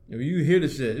 If you hear the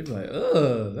shit, you'd be like,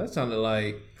 ugh, that sounded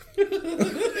like.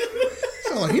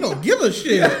 Sound like he don't give a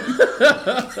shit.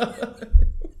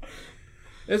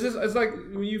 It's like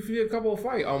when you see a couple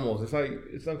fight almost. It's like,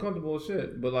 it's uncomfortable as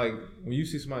shit. But like when you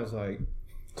see somebody that's like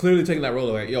clearly taking that role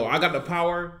of like, yo, I got the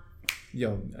power.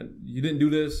 Yo, you didn't do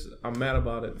this. I'm mad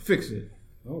about it. Fix it.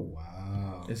 Oh,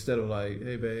 wow. Instead of like,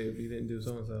 hey babe, you didn't do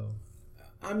so and so.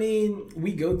 I mean,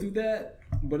 we go through that,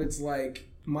 but it's like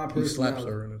my personality. Slaps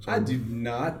her and it's I over. do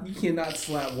not. You cannot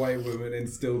slap white women and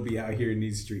still be out here in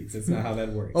these streets. That's not how that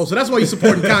works. Oh, so that's why you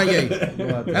supporting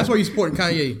Kanye. That's why you supporting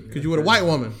Kanye, because you were a white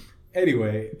woman.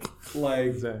 Anyway, like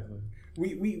Exactly.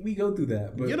 we go through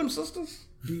that, but Get them, sisters.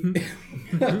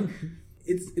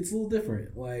 it's a little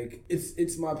different. Like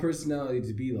it's my personality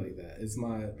to be like that. It's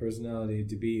my personality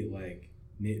to be like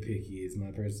nitpicky. It's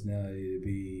my personality to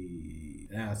be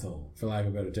an asshole, for lack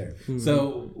of a better term. Mm-hmm.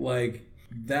 So like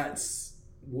that's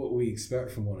what we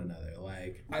expect from one another.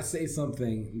 Like I say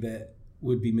something that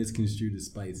would be misconstrued as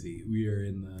spicy. We're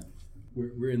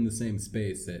in the same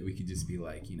space that we could just be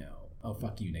like, you know, oh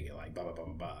fuck you nigga, like blah blah blah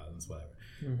blah blah, that's whatever.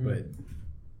 Mm-hmm. But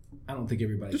I don't think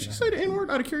everybody. Did she say the N-word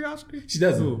out of curiosity? She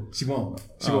doesn't. She won't.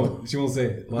 She won't say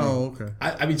it. Like, Oh, okay.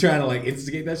 I be trying to like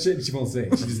instigate that shit, and she won't say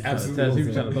it. She just absolutely won't He say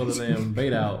was trying to it. throw the damn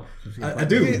bait out. I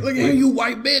do. Look at here, you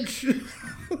white bitch.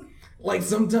 Like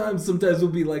sometimes we'll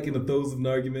be like in the throes of an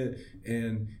argument,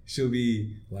 and she'll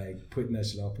be like putting that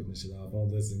shit off,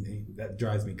 won't listen. And that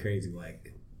drives me crazy.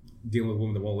 Like dealing with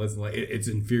women that won't listen, like it's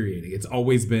infuriating. It's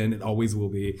always been, it always will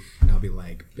be. And I'll be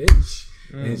like, bitch.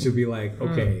 And she'll be like,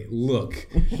 okay, look.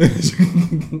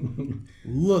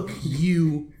 Look,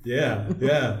 you. Yeah.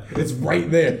 It's right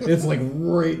there. It's like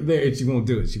right there. And she won't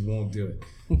do it.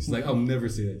 She's like, I'll never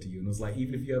say that to you. And it's like,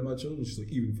 even if you have my children? She's like,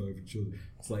 even if I have your children.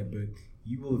 It's like, but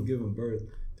you will have given birth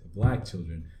to black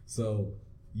children. So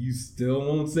you still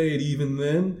won't say it even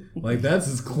then? Like, that's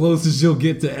as close as you'll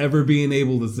get to ever being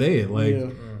able to say it. Like, Yeah.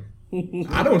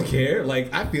 I don't care.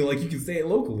 Like, I feel like you can say it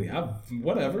locally.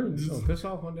 Whatever. She's gonna piss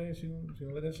off one day and she's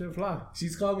gonna let that shit fly.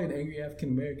 She's called me an angry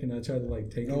African American. I tried to like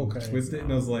take it and Okay. twist it,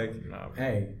 and I was like, Nah, bro.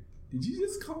 "Hey, did you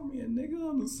just call me a nigga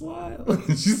on the slide?"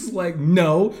 She's like,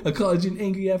 "No, I called you an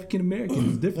angry African American.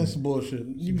 It's different." That's bullshit.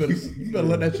 You better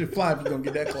let that shit fly if you're going to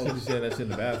get that She close. said that shit in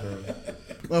the bathroom.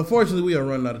 Unfortunately, we are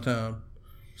running out of time.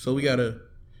 So we got to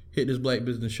hit this Black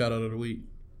Business shout out of the week.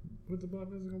 What the black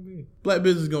business gonna be? Black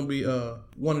Business is going to be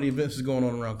one of the events that's going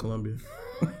on around Columbia.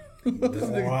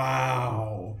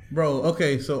 Wow. Bro,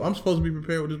 okay, so I'm supposed to be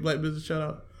prepared with this Black Business shout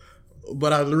out,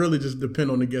 but I really just depend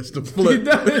on the guests to flip.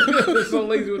 They're so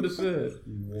lazy with the shit.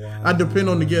 Wow. I depend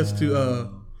on the guests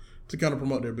to kind of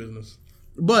promote their business.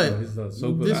 But he's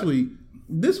so good.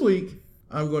 this week,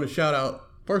 I'm going to shout out,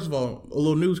 first of all, a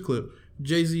little news clip.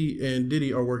 Jay-Z and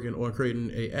Diddy are working on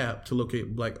creating an app to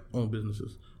locate black-owned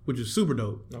businesses, which is super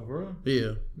dope. Oh, for real?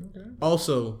 Yeah. Okay.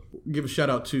 Also, give a shout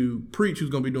out to Preach,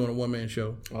 who's going to be doing a one-man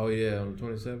show. Oh, yeah, on the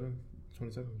 27th?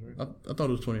 27th, right? I thought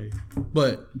it was 28.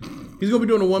 But he's going to be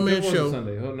doing a one-man It was show. a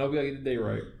Sunday. Oh, no, we got to get the day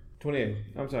right. 28th.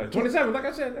 I'm sorry. 27th, like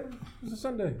I said. It's a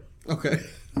Sunday. Okay.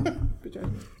 Bitch ass.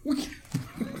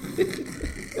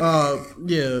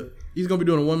 Yeah, he's going to be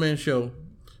doing a one-man show.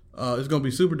 It's going to be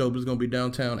super dope. It's going to be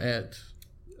downtown at...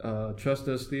 Trust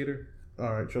Us Theater.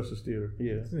 All right, Trust Us Theater.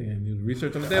 Yeah. Yeah, you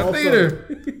research on the damn Also- theater.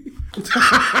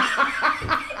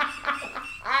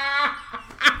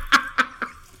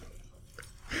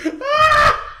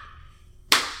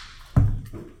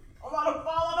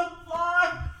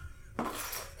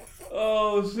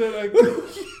 Oh shit!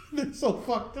 They're so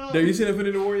fucked up. Have you seen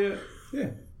Infinity War yet? Yeah.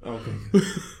 Okay.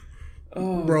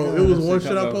 Oh, Bro, God, it was that one shit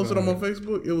shit I comes posted out, on my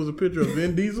Facebook. It was a picture of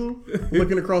Vin Diesel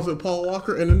looking across at Paul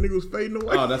Walker, and the nigga was fading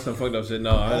away. Oh, that's some fucked up shit.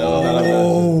 No,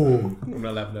 I'm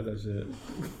not laughing at that shit.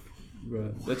 Bro,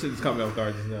 that shit just caught me off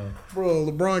guard just now. Bro,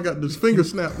 LeBron got this finger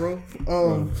snap, bro.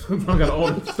 I got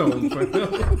all the stones right now.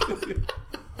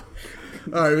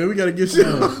 All right, man. We gotta get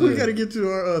to we gotta get to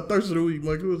our thirst of the week,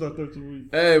 Mike. Who is our thirst of the week?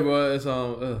 Hey, bro, it's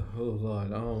oh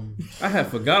Lord, I had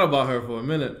forgot about her for a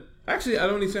minute. Actually, I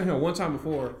only seen her one time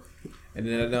before, and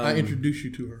then I introduced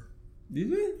you to her. Did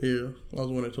you? Yeah, I was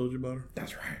the one that told you about her.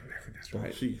 That's right. That's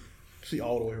right. She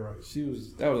all the way right.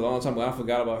 That was a long time ago. I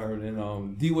forgot about her. And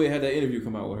then D-Wade had that interview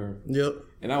come out with her. Yep.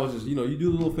 And I was just, you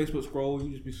do a little Facebook scroll, you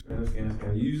just be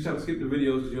scan. You just have to skip the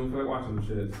videos because you don't feel like watching the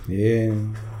shit. Yeah.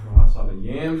 I saw the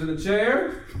yams in the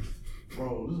chair.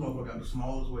 Bro, this motherfucker got the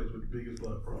smallest waist with the biggest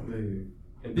butt, bro. Man.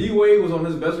 And D-Wade was on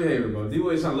his best behavior, bro.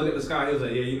 D-Wade started looking at the sky. He was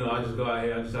like, yeah, I just go out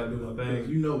here. I just have to do my thing.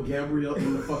 Gabrielle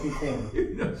in the fucking corner.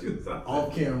 She was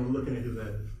off camera looking at his ass.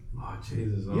 Oh,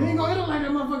 Jesus. You ain't gonna hit him like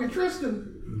that motherfucking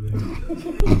Tristan.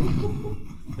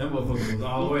 That motherfucker was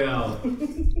all the way out.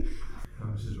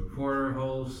 She's a reporter,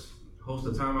 host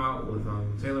of Timeout with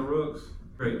Taylor Rooks.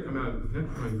 Great.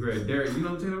 Great. Derek, you know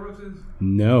who Taylor Rooks is?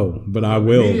 No, but I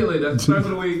will. Immediately, that's the start of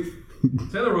the week.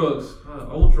 Taylor Rooks,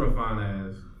 ultra fine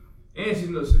ass. And she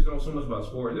knows so much about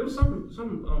sports. There was some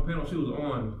panel she was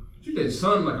on. She did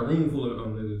something like a room full of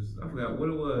niggas. I forgot what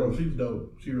it was. Bro, she's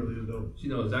dope. She really is dope. She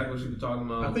knows exactly what she was talking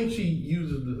about. I think she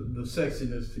uses the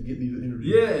sexiness to get these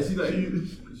interviews. Yeah, she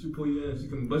pull you in. She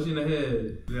can bust you in the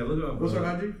head. Yeah, look up. What's her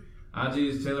IG? IG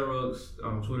is Taylor Rooks.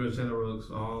 Twitter is Taylor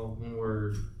Rooks. All one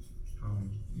word.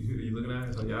 You looking at it?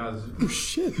 It's like your eyes. Oh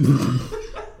shit.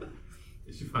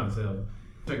 She fine as hell.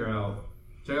 Check her out.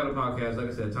 Check out the podcast. Like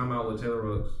I said, Time Out with Taylor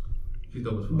Rooks. She's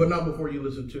dope as fuck. But not before you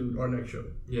listen to our next show.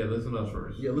 Yeah, listen to us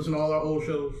first. Yeah, listen to all our old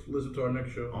shows. Listen to our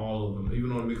next show. All of them,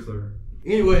 even on Mixler.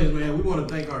 Anyways, man, we want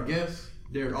to thank our guest,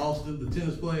 Derek Alston, the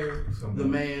tennis player, the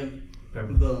man,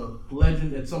 the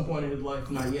legend at some point in his life,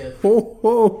 not yet.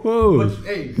 But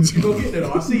hey, you go get there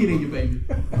though. I see it in you, baby.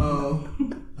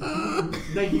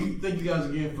 Thank you guys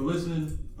again for listening.